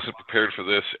hotspot. I wasn't prepared for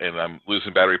this, and I'm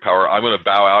losing battery power. I'm going to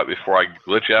bow out before I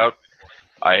glitch out.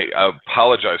 I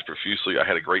apologize profusely. I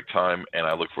had a great time, and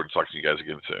I look forward to talking to you guys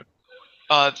again soon.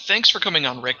 Thanks for coming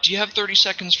on, Rick. Do you have 30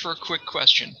 seconds for a quick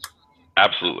question?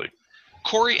 Absolutely.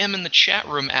 Corey M. in the chat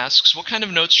room asks, what kind of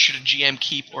notes should a GM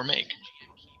keep or make?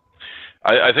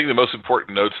 I think the most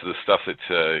important notes are the stuff that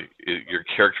your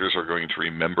characters are going to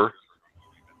remember,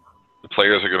 the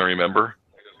players are going to remember.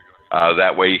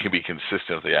 That way you can be consistent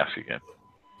if they ask again.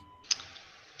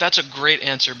 That's a great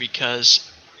answer,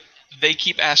 because they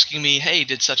keep asking me, hey,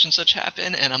 did such and such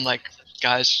happen? And I'm like,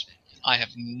 guys, I have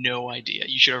no idea.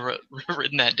 You should have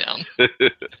written that down.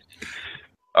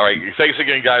 All right. Thanks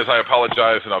again, guys. I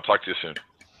apologize, and I'll talk to you soon.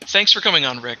 Thanks for coming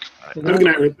on, Rick. Good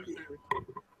night, Rick.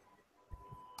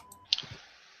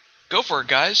 Go for it,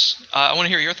 guys. I want to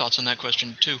hear your thoughts on that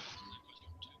question, too.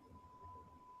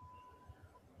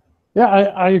 Yeah,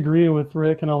 I agree with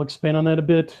Rick, and I'll expand on that a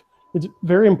bit. It's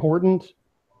very important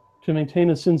to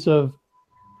maintain a sense of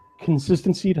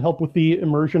consistency to help with the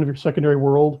immersion of your secondary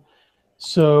world.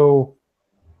 So,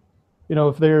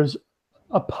 if there's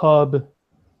a pub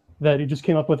that you just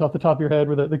came up with off the top of your head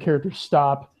where the characters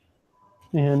stop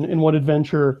and in what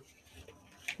adventure,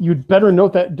 you'd better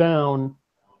note that down,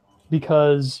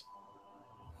 because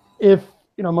if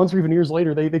months or even years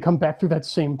later they come back through that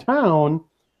same town,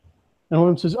 and one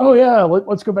of them says, "Oh yeah,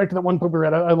 let's go back to that one pub we were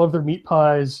at. I love their meat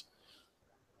pies."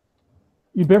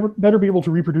 You better be able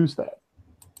to reproduce that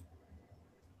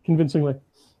convincingly.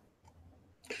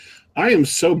 I am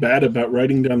so bad about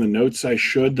writing down the notes I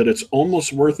should that it's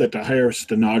almost worth it to hire a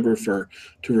stenographer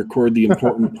to record the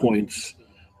important points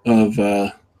of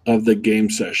the game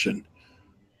session.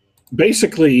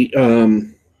 Basically,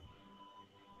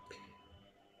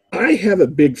 I have a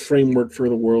big framework for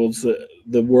the worlds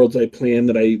I plan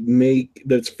that I make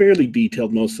that's fairly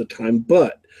detailed most of the time,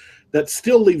 but that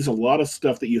still leaves a lot of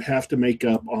stuff that you have to make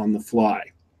up on the fly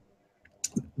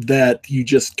that you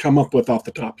just come up with off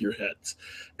the top of your heads.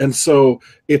 And so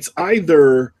it's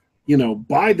either,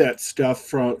 buy that stuff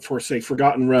for say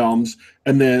Forgotten Realms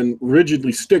and then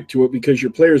rigidly stick to it because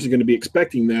your players are going to be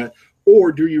expecting that,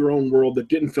 or do your own world that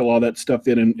didn't fill all that stuff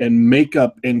in and make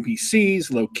up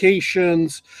NPCs,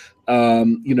 locations,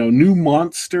 new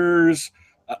monsters,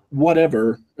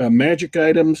 whatever, magic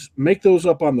items, make those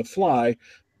up on the fly.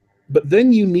 But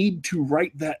then you need to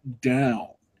write that down.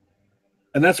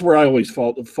 And that's where I always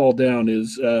fall down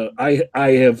is I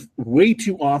have way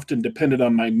too often depended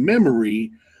on my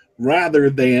memory rather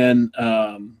than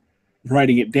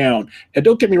writing it down. And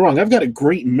don't get me wrong, I've got a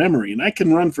great memory and I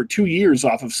can run for 2 years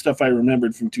off of stuff I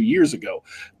remembered from 2 years ago.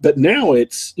 But now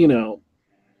it's,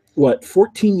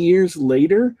 14 years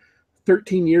later,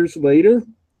 13 years later,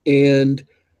 and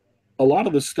a lot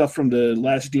of the stuff from the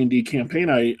last D&D campaign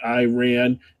I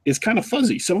ran is kind of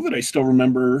fuzzy. Some of it I still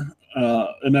remember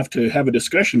enough to have a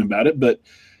discussion about it, but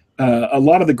a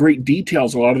lot of the great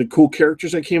details, a lot of the cool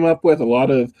characters I came up with, a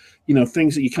lot of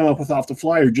things that you come up with off the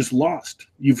fly are just lost.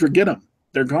 You forget them;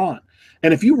 they're gone.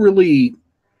 And if you're going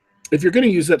to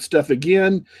use that stuff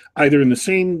again, either in the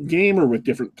same game or with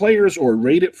different players, or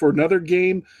rate it for another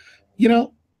game,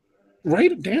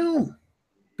 write it down.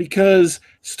 Because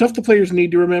stuff the players need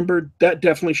to remember, that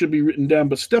definitely should be written down.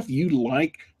 But stuff you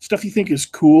like, stuff you think is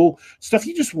cool, stuff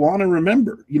you just want to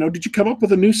remember. Did you come up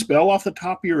with a new spell off the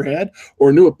top of your head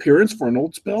or a new appearance for an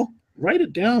old spell? Write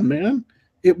it down, man.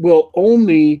 It will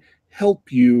only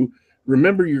help you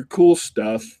remember your cool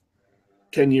stuff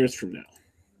 10 years from now.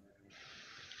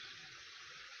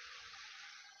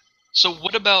 So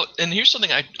what about, and here's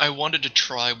something I wanted to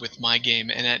try with my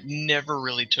game, and it never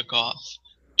really took off.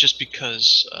 Just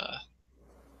because,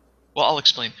 I'll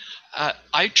explain.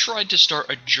 I tried to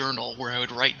start a journal where I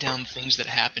would write down things that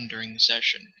happened during the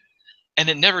session. And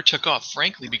it never took off,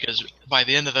 frankly, because by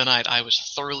the end of the night, I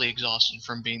was thoroughly exhausted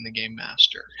from being the game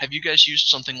master. Have you guys used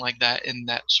something like that in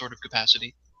that sort of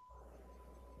capacity?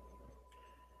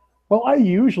 Well, I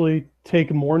usually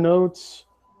take more notes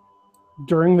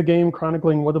during the game,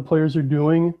 chronicling what the players are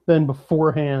doing, than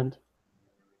beforehand.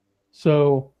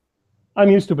 So I'm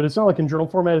used to it, but it's not like in journal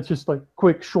format. It's just like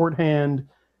quick shorthand,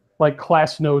 like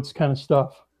class notes kind of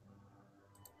stuff.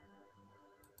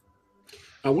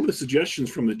 One of the suggestions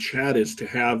from the chat is to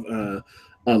have a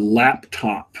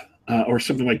laptop or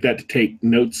something like that to take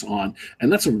notes on.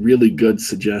 And that's a really good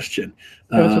suggestion.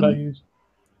 That's what I use.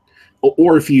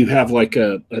 Or if you have like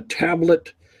a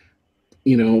tablet,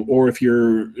 or if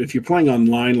you're playing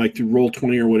online, like through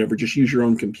Roll20 or whatever, just use your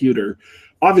own computer.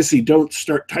 Obviously, don't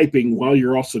start typing while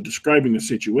you're also describing the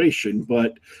situation,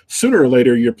 but sooner or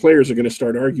later, your players are going to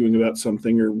start arguing about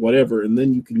something or whatever, and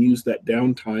then you can use that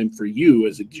downtime for you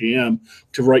as a GM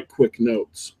to write quick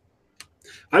notes.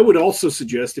 I would also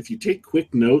suggest if you take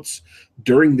quick notes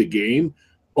during the game,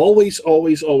 always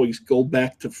go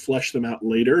back to flesh them out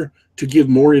later to give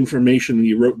more information than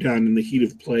you wrote down in the heat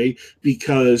of play,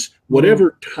 because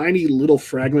whatever tiny little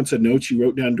fragments of notes you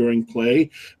wrote down during play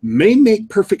may make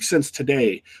perfect sense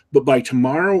today, but by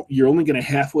tomorrow you're only going to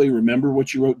halfway remember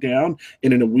what you wrote down,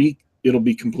 and in a week it'll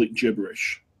be complete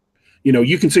gibberish.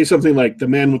 You can say something like the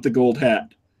man with the gold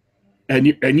hat, and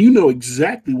you know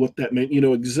exactly what that meant. You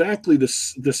know exactly the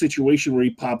situation where he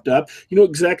popped up. You know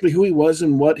exactly who he was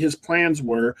and what his plans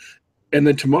were. And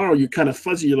then tomorrow you're kind of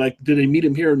fuzzy. You're like, did I meet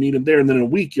him here or meet him there? And then in a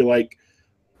week you're like,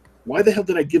 why the hell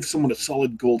did I give someone a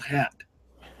solid gold hat?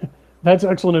 That's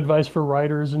excellent advice for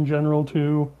writers in general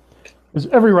too, because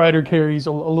every writer carries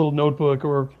a little notebook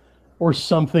or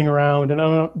something around. And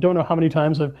I don't know how many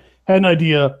times I've had an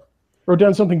idea, wrote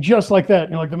down something just like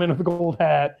that. Like the man with the gold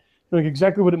hat, like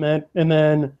exactly what it meant, and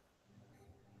then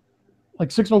like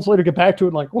 6 months later get back to it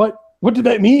and like, what did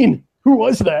that mean? Who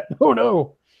was that? Oh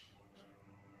no.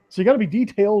 So you got to be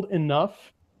detailed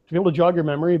enough to be able to jog your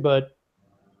memory, but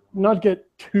not get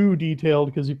too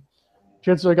detailed, because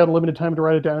chances are you got a limited time to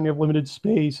write it down. You have limited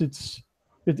space. It's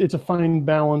a fine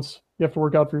balance you have to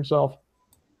work out for yourself.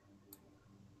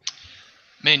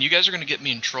 Man, you guys are going to get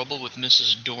me in trouble with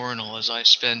Mrs. Dornell as I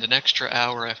spend an extra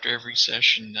hour after every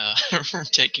session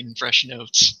taking fresh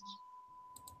notes.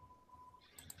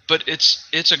 But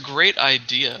it's a great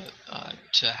idea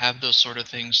to have those sort of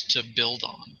things to build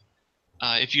on.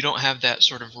 If you don't have that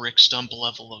sort of Rick Stump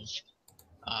level of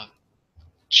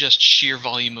just sheer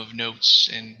volume of notes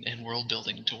and world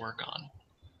building to work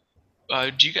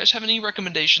on. Do you guys have any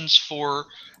recommendations for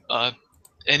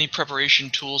any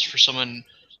preparation tools for someone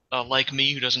like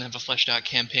me who doesn't have a fleshed out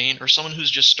campaign, or someone who's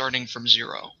just starting from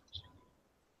zero?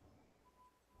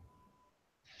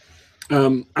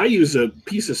 I use a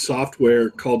piece of software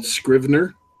called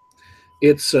Scrivener.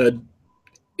 It's a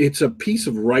piece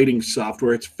of writing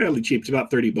software. It's fairly cheap. It's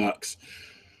about $30.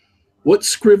 What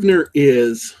Scrivener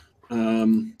is,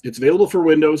 it's available for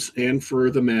Windows and for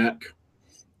the Mac.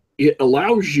 It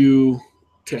allows you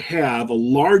to have a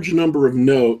large number of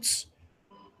notes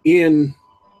in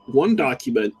one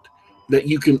document that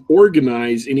you can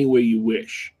organize any way you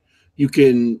wish.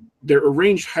 They're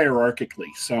arranged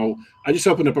hierarchically. So I just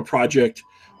opened up a project,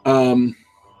 and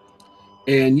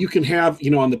you can have,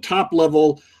 on the top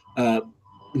level,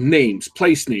 names,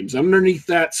 place names. Underneath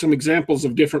that, some examples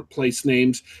of different place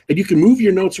names, and you can move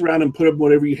your notes around and put up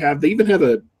whatever you have. They even have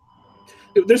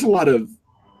there's a lot of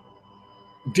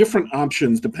different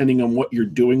options depending on what you're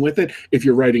doing with it, if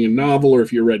you're writing a novel or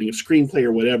if you're writing a screenplay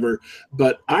or whatever.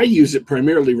 But I use it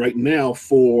primarily right now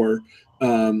for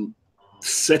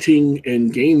setting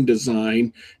and game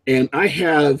design. And I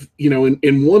have,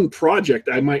 in one project,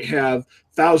 I might have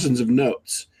thousands of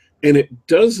notes, and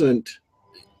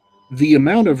the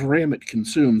amount of RAM it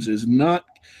consumes is not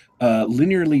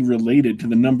linearly related to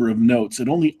the number of notes. It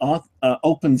only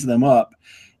opens them up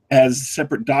as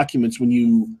separate documents when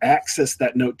you access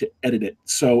that note to edit it.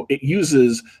 So it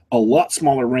uses a lot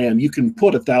smaller RAM. You can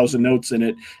put 1,000 notes in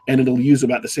it, and it'll use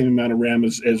about the same amount of RAM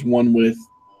as one with,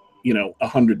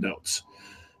 100 notes.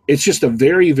 It's just a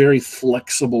very, very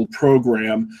flexible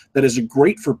program that is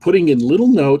great for putting in little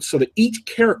notes so that each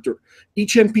character,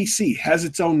 each NPC has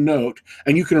its own note,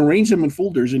 and you can arrange them in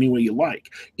folders any way you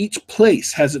like. Each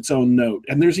place has its own note,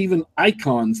 and there's even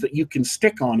icons that you can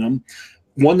stick on them.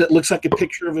 One that looks like a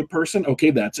picture of a person,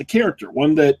 okay, that's a character.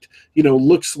 One that,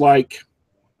 looks like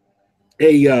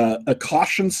a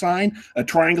caution sign, a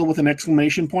triangle with an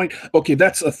exclamation point, okay,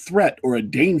 that's a threat or a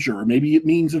danger, or maybe it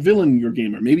means a villain in your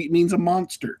game, or maybe it means a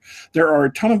monster. There are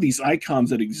a ton of these icons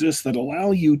that exist that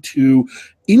allow you to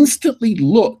instantly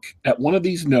look at one of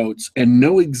these notes and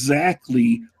know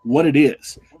exactly what it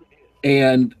is.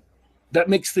 And that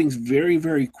makes things very,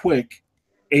 very quick.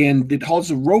 And it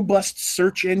has a robust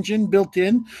search engine built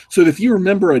in, so that if you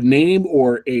remember a name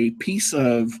or a piece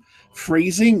of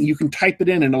phrasing, you can type it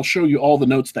in and it'll show you all the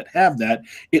notes that have that.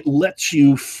 It lets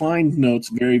you find notes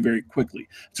very, very quickly.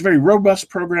 It's a very robust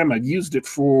program. I've used it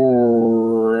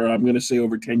for, I'm going to say,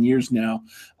 over 10 years now.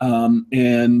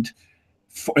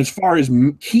 As far as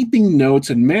keeping notes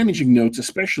and managing notes,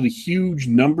 especially huge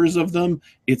numbers of them,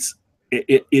 it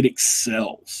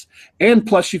excels. And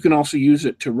plus, you can also use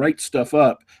it to write stuff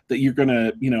up that you're going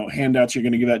to, handouts you're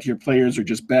going to give out to your players, or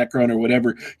just background or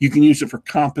whatever. You can use it for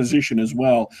composition as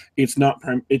well. It's not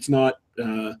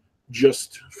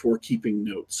just for keeping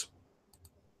notes.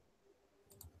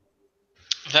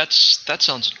 That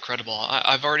sounds incredible.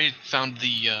 I've already found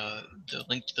the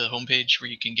link to the homepage where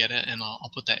you can get it, and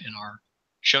I'll put that in our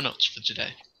show notes for today.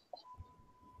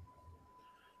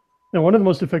 Now, one of the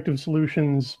most effective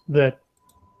solutions that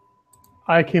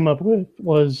I came up with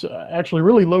was actually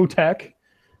really low tech.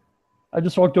 I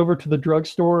just walked over to the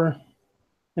drugstore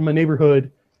in my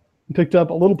neighborhood and picked up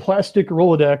a little plastic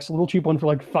Rolodex, a little cheap one for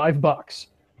like $5,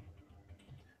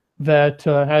 that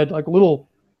had like little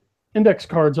index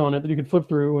cards on it that you could flip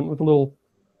through, and with little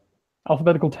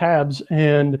alphabetical tabs.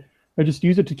 And I just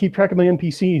use it to keep track of my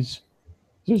NPCs.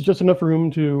 There's just enough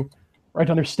room to write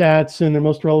down their stats and their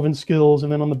most relevant skills,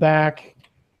 and then on the back,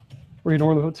 where you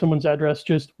normally put someone's address,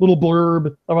 just a little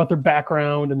blurb about their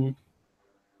background and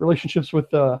relationships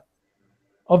with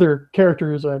other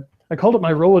characters. I called it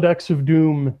my Rolodex of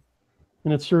Doom,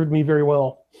 and it served me very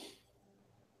well.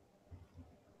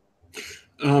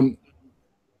 By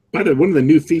the way, one of the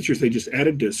new features they just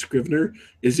added to Scrivener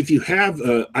is if you have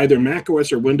either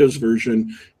macOS or Windows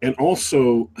version, and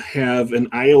also have an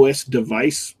iOS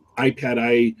device,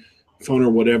 iPad, iPhone,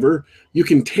 or whatever, you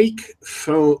can take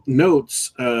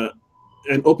notes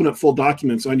and open up full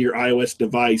documents on your iOS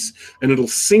device, and it'll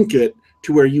sync it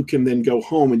to where you can then go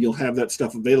home and you'll have that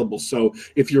stuff available. So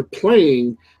if you're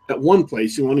playing at one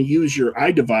place, you want to use your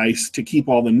iDevice to keep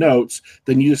all the notes,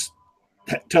 then you just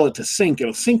tell it to sync.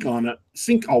 It'll sync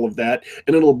all of that,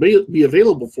 and it'll be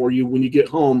available for you when you get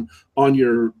home on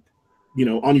your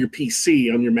on your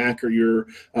PC, on your Mac or your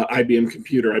IBM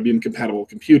computer, IBM compatible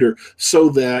computer, so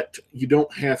that you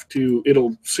don't have to,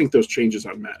 it'll sync those changes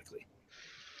automatically.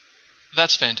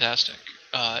 That's fantastic.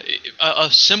 A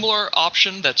similar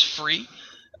option that's free,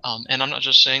 and I'm not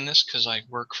just saying this because I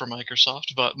work for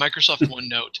Microsoft, but Microsoft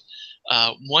OneNote.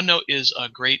 OneNote is a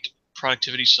great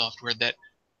productivity software that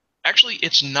actually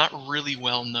it's not really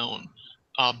well known,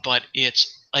 but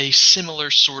it's a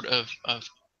similar sort of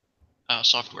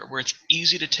software where it's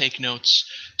easy to take notes,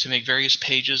 to make various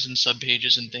pages and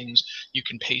subpages and things. You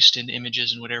can paste in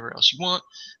images and whatever else you want,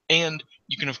 and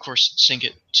you can of course sync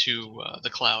it to the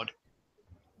cloud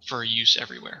for use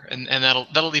everywhere. And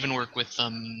that'll even work with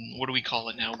what do we call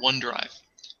it now? OneDrive,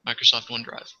 Microsoft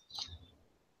OneDrive.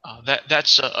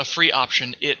 That's a free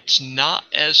option. It's not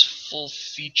as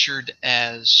full-featured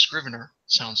as Scrivener,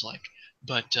 sounds like,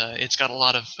 but it's got a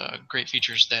lot of great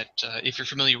features that, if you're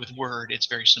familiar with Word, it's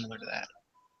very similar to that.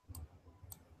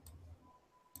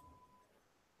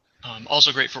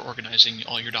 Also great for organizing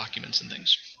all your documents and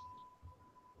things.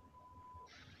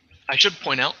 I should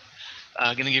point out,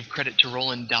 I'm going to give credit to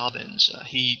Roland Dobbins.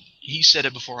 He said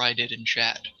it before I did in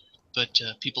chat, but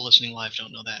people listening live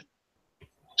don't know that,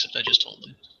 except I just told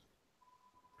them.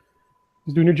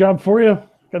 He's doing your job for you.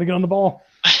 Got to get on the ball.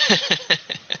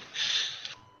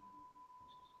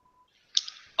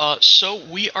 So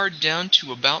we are down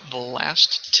to about the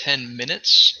last 10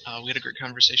 minutes. We had a great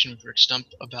conversation with Rick Stump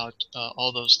about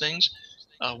all those things.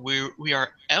 We are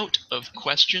out of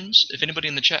questions. If anybody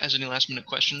in the chat has any last-minute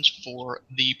questions for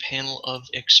the panel of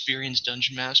experienced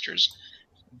Dungeon Masters,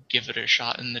 give it a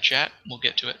shot in the chat. We'll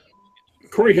get to it.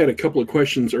 Corey had a couple of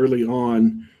questions early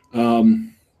on.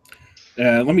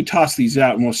 Let me toss these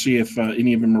out, and we'll see if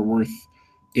any of them are worth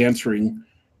answering.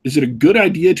 Is it a good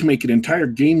idea to make an entire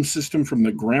game system from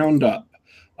the ground up?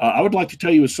 I would like to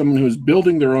tell you, as someone who is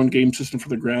building their own game system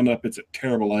from the ground up, it's a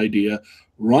terrible idea.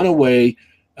 Run away.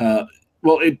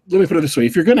 Well, let me put it this way: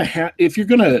 if you're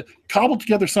gonna cobble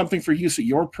together something for use at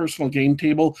your personal game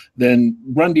table, then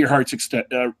run to your heart's extent.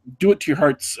 Do it to your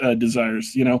heart's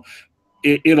desires.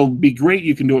 It'll be great.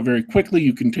 You can do it very quickly.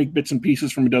 You can take bits and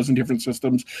pieces from a dozen different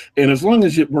systems, and as long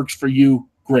as it works for you,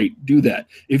 great. Do that.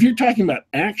 If you're talking about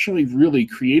actually really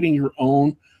creating your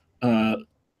own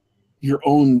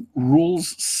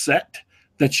rules set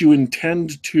that you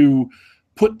intend to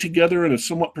put together in a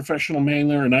somewhat professional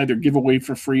manner and either give away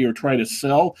for free or try to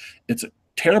sell, it's a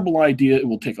terrible idea. It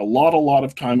will take a lot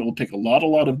of time. It will take a lot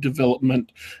of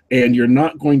development, and you're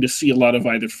not going to see a lot of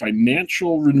either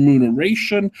financial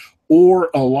remuneration or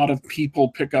a lot of people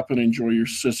pick up and enjoy your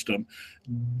system.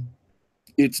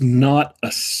 It's not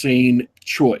a sane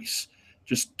choice.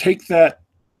 Just take that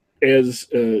as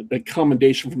a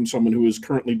commendation from someone who is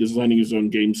currently designing his own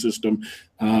game system.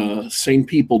 Sane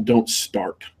people don't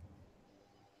start.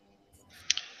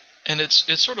 And it's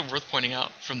sort of worth pointing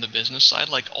out from the business side,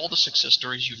 like all the success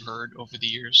stories you've heard over the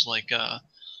years, like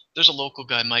there's a local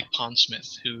guy, Mike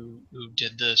Pondsmith, who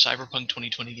did the Cyberpunk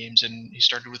 2020 games, and he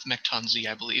started with Mekton Z,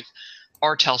 I believe,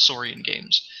 are Talsorian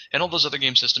games, and all those other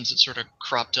game systems that sort of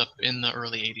cropped up in the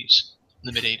early 80s,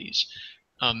 the mid 80s.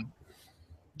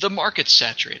 The market's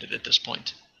saturated at this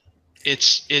point.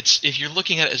 It's if you're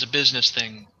looking at it as a business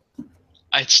thing,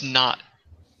 it's not.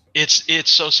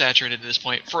 It's so saturated at this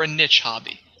point for a niche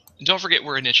hobby. And don't forget,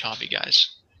 we're a niche hobby, guys.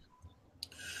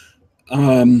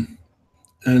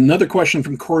 Another question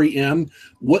from Corey M.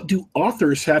 What do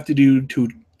authors have to do to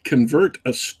convert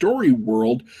a story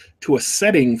world to a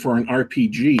setting for an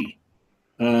RPG?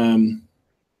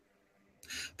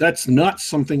 That's not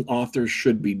something authors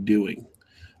should be doing.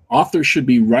 Authors should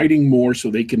be writing more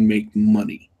so they can make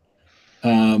money.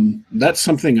 That's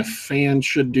something a fan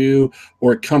should do,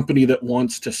 or a company that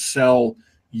wants to sell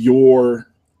your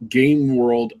game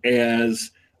world as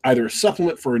either a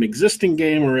supplement for an existing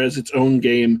game or as its own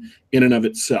game in and of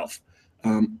itself.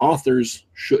 Authors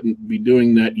shouldn't be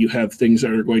doing that. You have things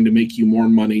that are going to make you more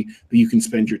money that you can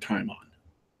spend your time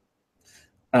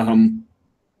on.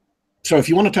 So if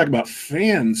you want to talk about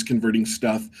fans converting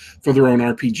stuff for their own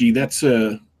RPG, that's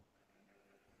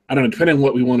I don't know, depending on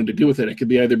what we wanted to do with it, it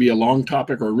could either be a long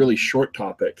topic or a really short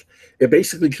topic. It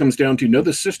basically comes down to know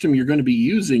the system you're going to be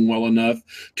using well enough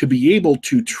to be able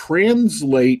to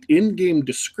translate in-game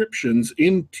descriptions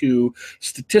into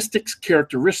statistics,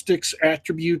 characteristics,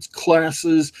 attributes,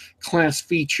 classes, class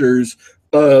features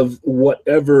of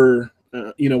whatever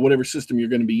whatever system you're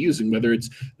going to be using, whether it's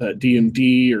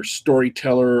D&D or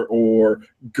Storyteller or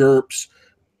GURPS.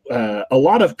 A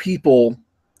lot of people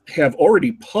have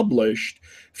already published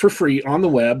for free on the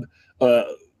web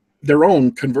their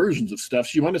own conversions of stuff.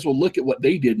 So you might as well look at what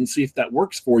they did and see if that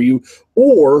works for you,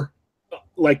 or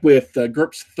like with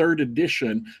GURPS 3rd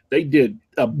edition, they did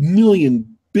a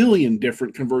million billion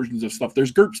different conversions of stuff.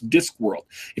 There's GURPS Discworld.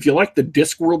 If you like the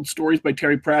Discworld stories by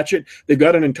Terry Pratchett, they've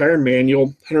got an entire manual,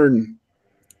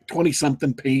 120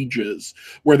 something pages,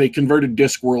 where they converted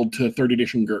Discworld to 3rd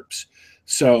edition GURPS.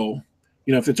 So,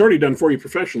 you know, if it's already done for you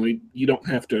professionally, you don't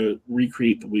have to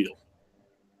recreate the wheel.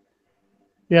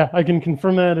 Yeah, I can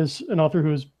confirm that as an author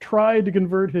who has tried to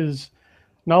convert his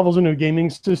novels into a gaming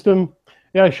system.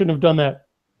 Yeah, I shouldn't have done that.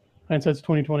 Hindsight's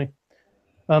 2020.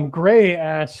 Gray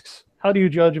asks, how do you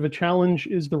judge if a challenge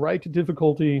is the right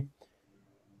difficulty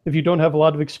if you don't have a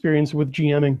lot of experience with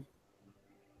GMing?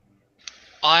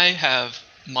 I have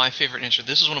my favorite answer.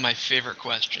 This is one of my favorite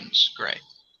questions, Gray.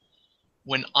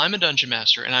 When I'm a dungeon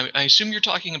master, and I assume you're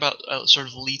talking about a sort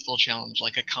of lethal challenge,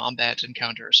 like a combat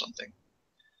encounter or something.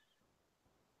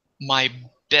 My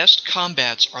best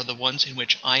combats are the ones in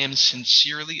which I am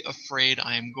sincerely afraid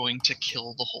I am going to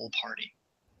kill the whole party.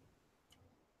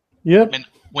 Yep.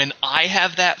 When I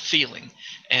have that feeling,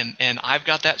 and I've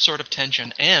got that sort of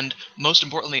tension, and most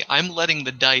importantly, I'm letting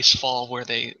the dice fall where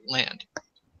they land.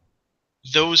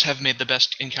 Those have made the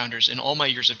best encounters in all my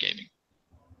years of gaming.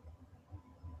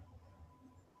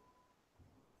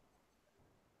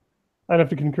 I'd have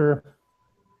to concur.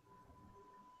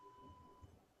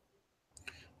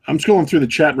 I'm scrolling through the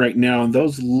chat right now, and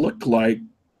those look like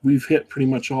we've hit pretty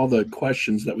much all the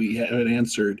questions that we had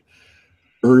answered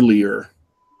earlier.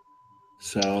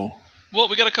 So, well,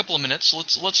 we got a couple of minutes.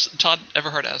 Let's. Todd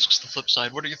Everhart asks the flip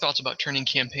side. What are your thoughts about turning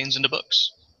campaigns into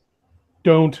books?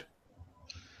 Don't.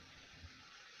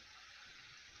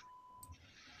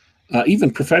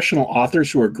 Even professional authors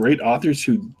who are great authors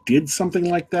who did something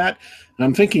like that. And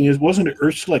I'm thinking, wasn't it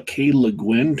Ursula K. Le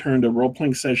Guin turned a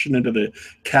role-playing session into the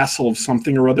Castle of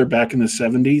something or other back in the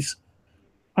 70s?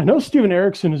 I know Steven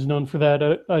Erikson is known for that.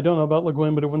 I don't know about Le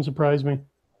Guin, but it wouldn't surprise me.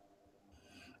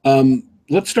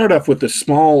 Let's start off with the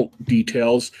small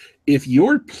details. If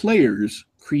your players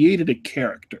created a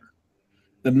character,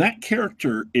 then that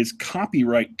character is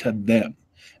copyright to them.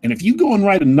 And if you go and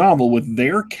write a novel with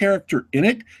their character in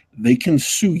it, they can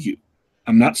sue you.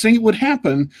 I'm not saying it would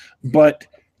happen, but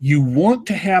you want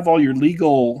to have all your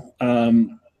legal,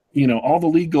 all the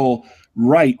legal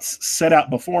rights set out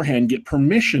beforehand, get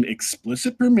permission,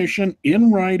 explicit permission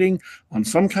in writing on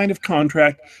some kind of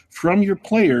contract from your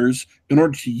players in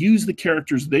order to use the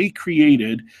characters they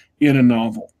created in a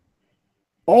novel.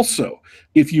 Also,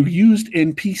 if you used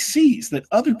NPCs that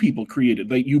other people created,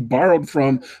 that you borrowed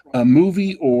from a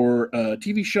movie or a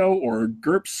TV show or a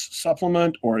GURPS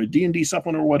supplement or a D&D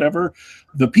supplement or whatever,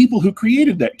 the people who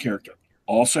created that character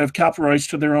also have copyrights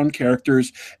to their own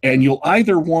characters, and you'll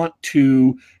either want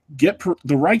to get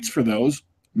the rights for those,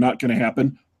 not going to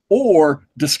happen, or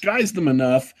disguise them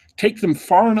enough, take them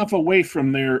far enough away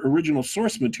from their original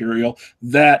source material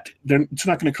that it's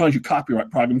not going to cause you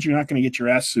copyright problems. You're not going to get your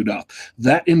ass sued off.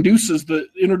 That introduces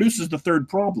the third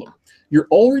problem. You're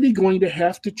already going to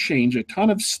have to change a ton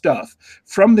of stuff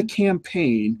from the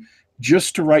campaign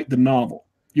just to write the novel.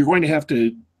 You're going to have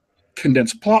to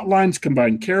condense plot lines,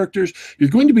 combine characters. You're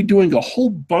going to be doing a whole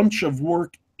bunch of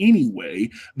work anyway.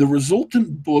 The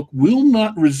resultant book will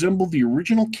not resemble the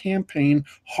original campaign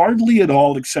hardly at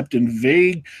all, except in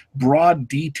vague, broad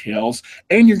details.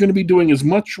 And you're going to be doing as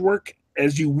much work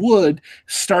as you would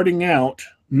starting out,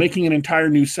 making an entire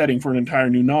new setting for an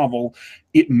entire new novel.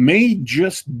 It may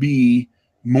just be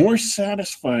more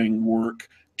satisfying work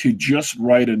to just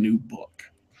write a new book.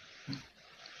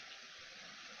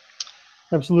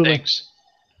 Absolutely.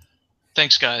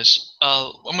 Thanks, guys.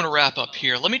 I'm going to wrap up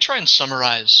here. Let me try and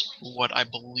summarize what I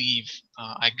believe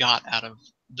I got out of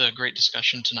the great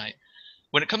discussion tonight.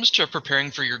 When it comes to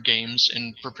preparing for your games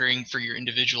and preparing for your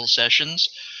individual sessions,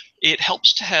 it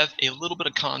helps to have a little bit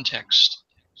of context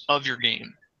of your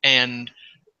game. And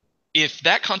if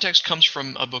that context comes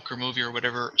from a book or movie or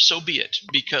whatever, so be it.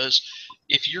 Because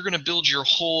if you're going to build your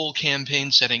whole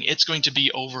campaign setting, it's going to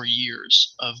be over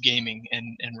years of gaming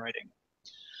and writing.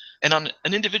 And on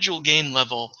an individual game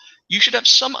level, you should have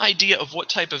some idea of what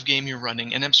type of game you're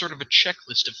running and have sort of a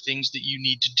checklist of things that you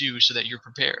need to do so that you're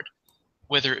prepared.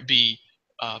 Whether it be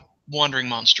wandering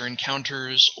monster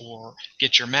encounters or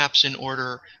get your maps in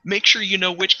order, make sure you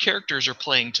know which characters are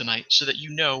playing tonight so that you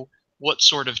know what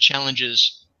sort of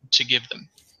challenges to give them.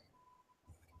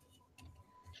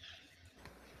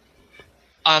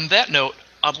 On that note,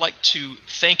 I'd like to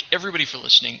thank everybody for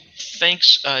listening.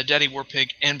 Thanks, Daddy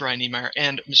Warpig and Brian Niemeyer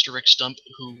and Mr. Rick Stump,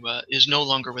 who is no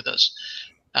longer with us,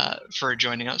 for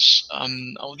joining us.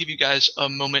 I'll give you guys a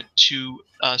moment to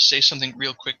say something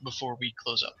real quick before we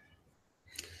close up.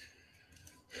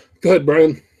 Go ahead,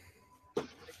 Brian.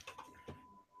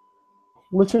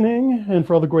 listening and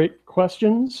for all the great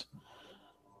questions.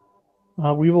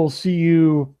 We will see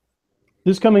you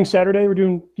this coming Saturday. We're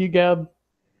doing Geek Gab,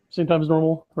 same time as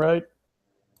normal, right?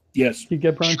 Yes. Geek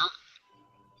Gab Prime. Sure.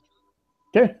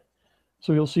 Okay.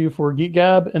 So we'll see you for Geek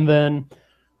Gab. And then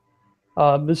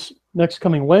this next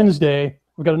coming Wednesday,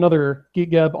 we've got another Geek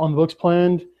Gab on the books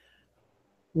planned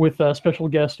with special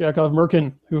guest Yakov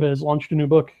Merkin, who has launched a new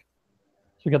book.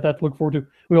 So we got that to look forward to.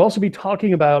 We'll also be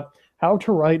talking about how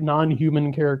to write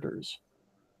non-human characters.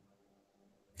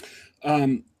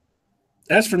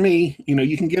 As for me,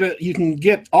 you can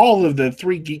get all of the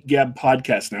 3 Geek Gab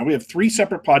podcasts now. We have 3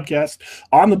 separate podcasts.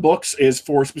 On the books is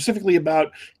for specifically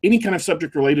about any kind of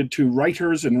subject related to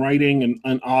writers and writing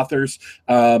and authors.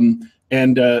 And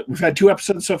we've had 2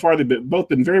 episodes so far. They've both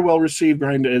been very well received.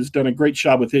 Brian has done a great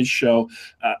job with his show.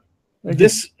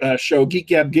 This show, Geek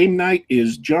Gab Game Night,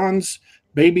 is John's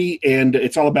baby, and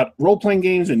it's all about role-playing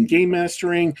games and game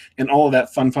mastering and all of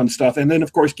that fun stuff. And then,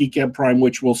 of course, Geek Gab Prime,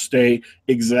 which will stay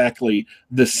exactly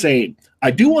the same.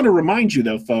 I do want to remind you,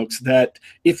 though, folks, that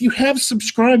if you have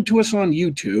subscribed to us on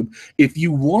YouTube, if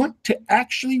you want to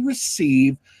actually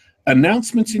receive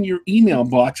announcements in your email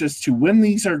box as to when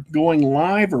these are going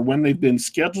live or when they've been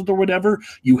scheduled or whatever,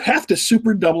 you have to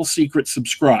super double secret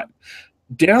subscribe.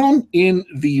 Down in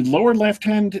the lower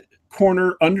left-hand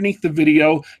corner underneath the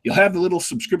video, you'll have the little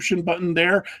subscription button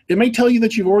there. It may tell you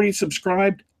that you've already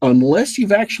subscribed. Unless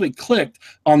you've actually clicked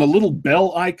on the little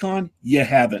bell icon, you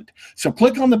haven't. So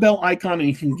click on the bell icon and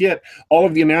you can get all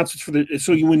of the announcements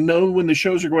so you will know when the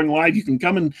shows are going live. You can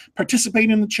come and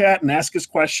participate in the chat and ask us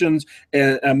questions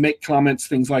and make comments,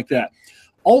 things like that.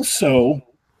 Also,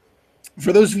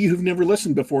 for those of you who've never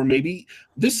listened before, maybe,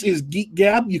 this is Geek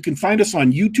Gab. You can find us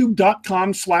on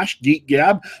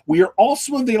youtube.com/GeekGab. We are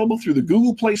also available through the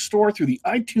Google Play Store, through the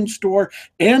iTunes Store,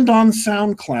 and on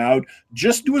SoundCloud.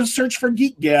 Just do a search for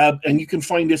Geek Gab, and you can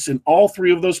find us in all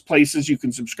 3 of those places. You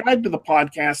can subscribe to the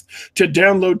podcast to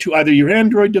download to either your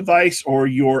Android device or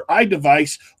your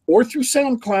iDevice, or through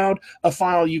SoundCloud, a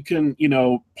file you can,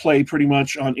 play pretty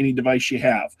much on any device you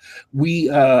have.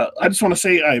 I just want to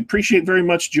say I appreciate very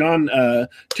much John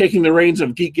taking the reins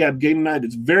of Geek Gab Game Night.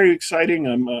 It's very exciting.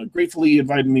 I'm grateful he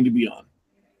invited me to be on.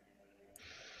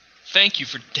 Thank you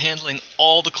for handling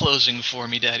all the closing for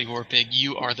me, Daddy Warpig.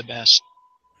 You are the best.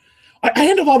 I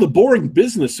handle all the boring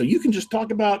business, so you can just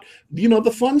talk about,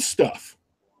 the fun stuff.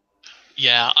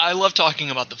 Yeah, I love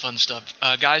talking about the fun stuff.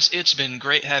 Guys, it's been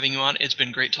great having you on. It's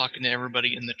been great talking to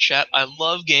everybody in the chat. I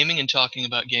love gaming and talking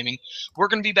about gaming. We're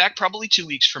going to be back probably 2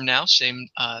 weeks from now, same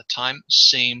time,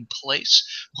 same place.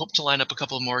 Hope to line up a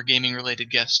couple more gaming-related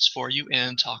guests for you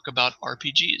and talk about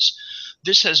RPGs.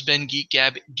 This has been Geek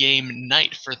Gab Game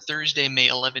Night for Thursday, May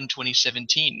 11,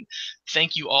 2017.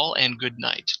 Thank you all, and good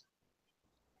night.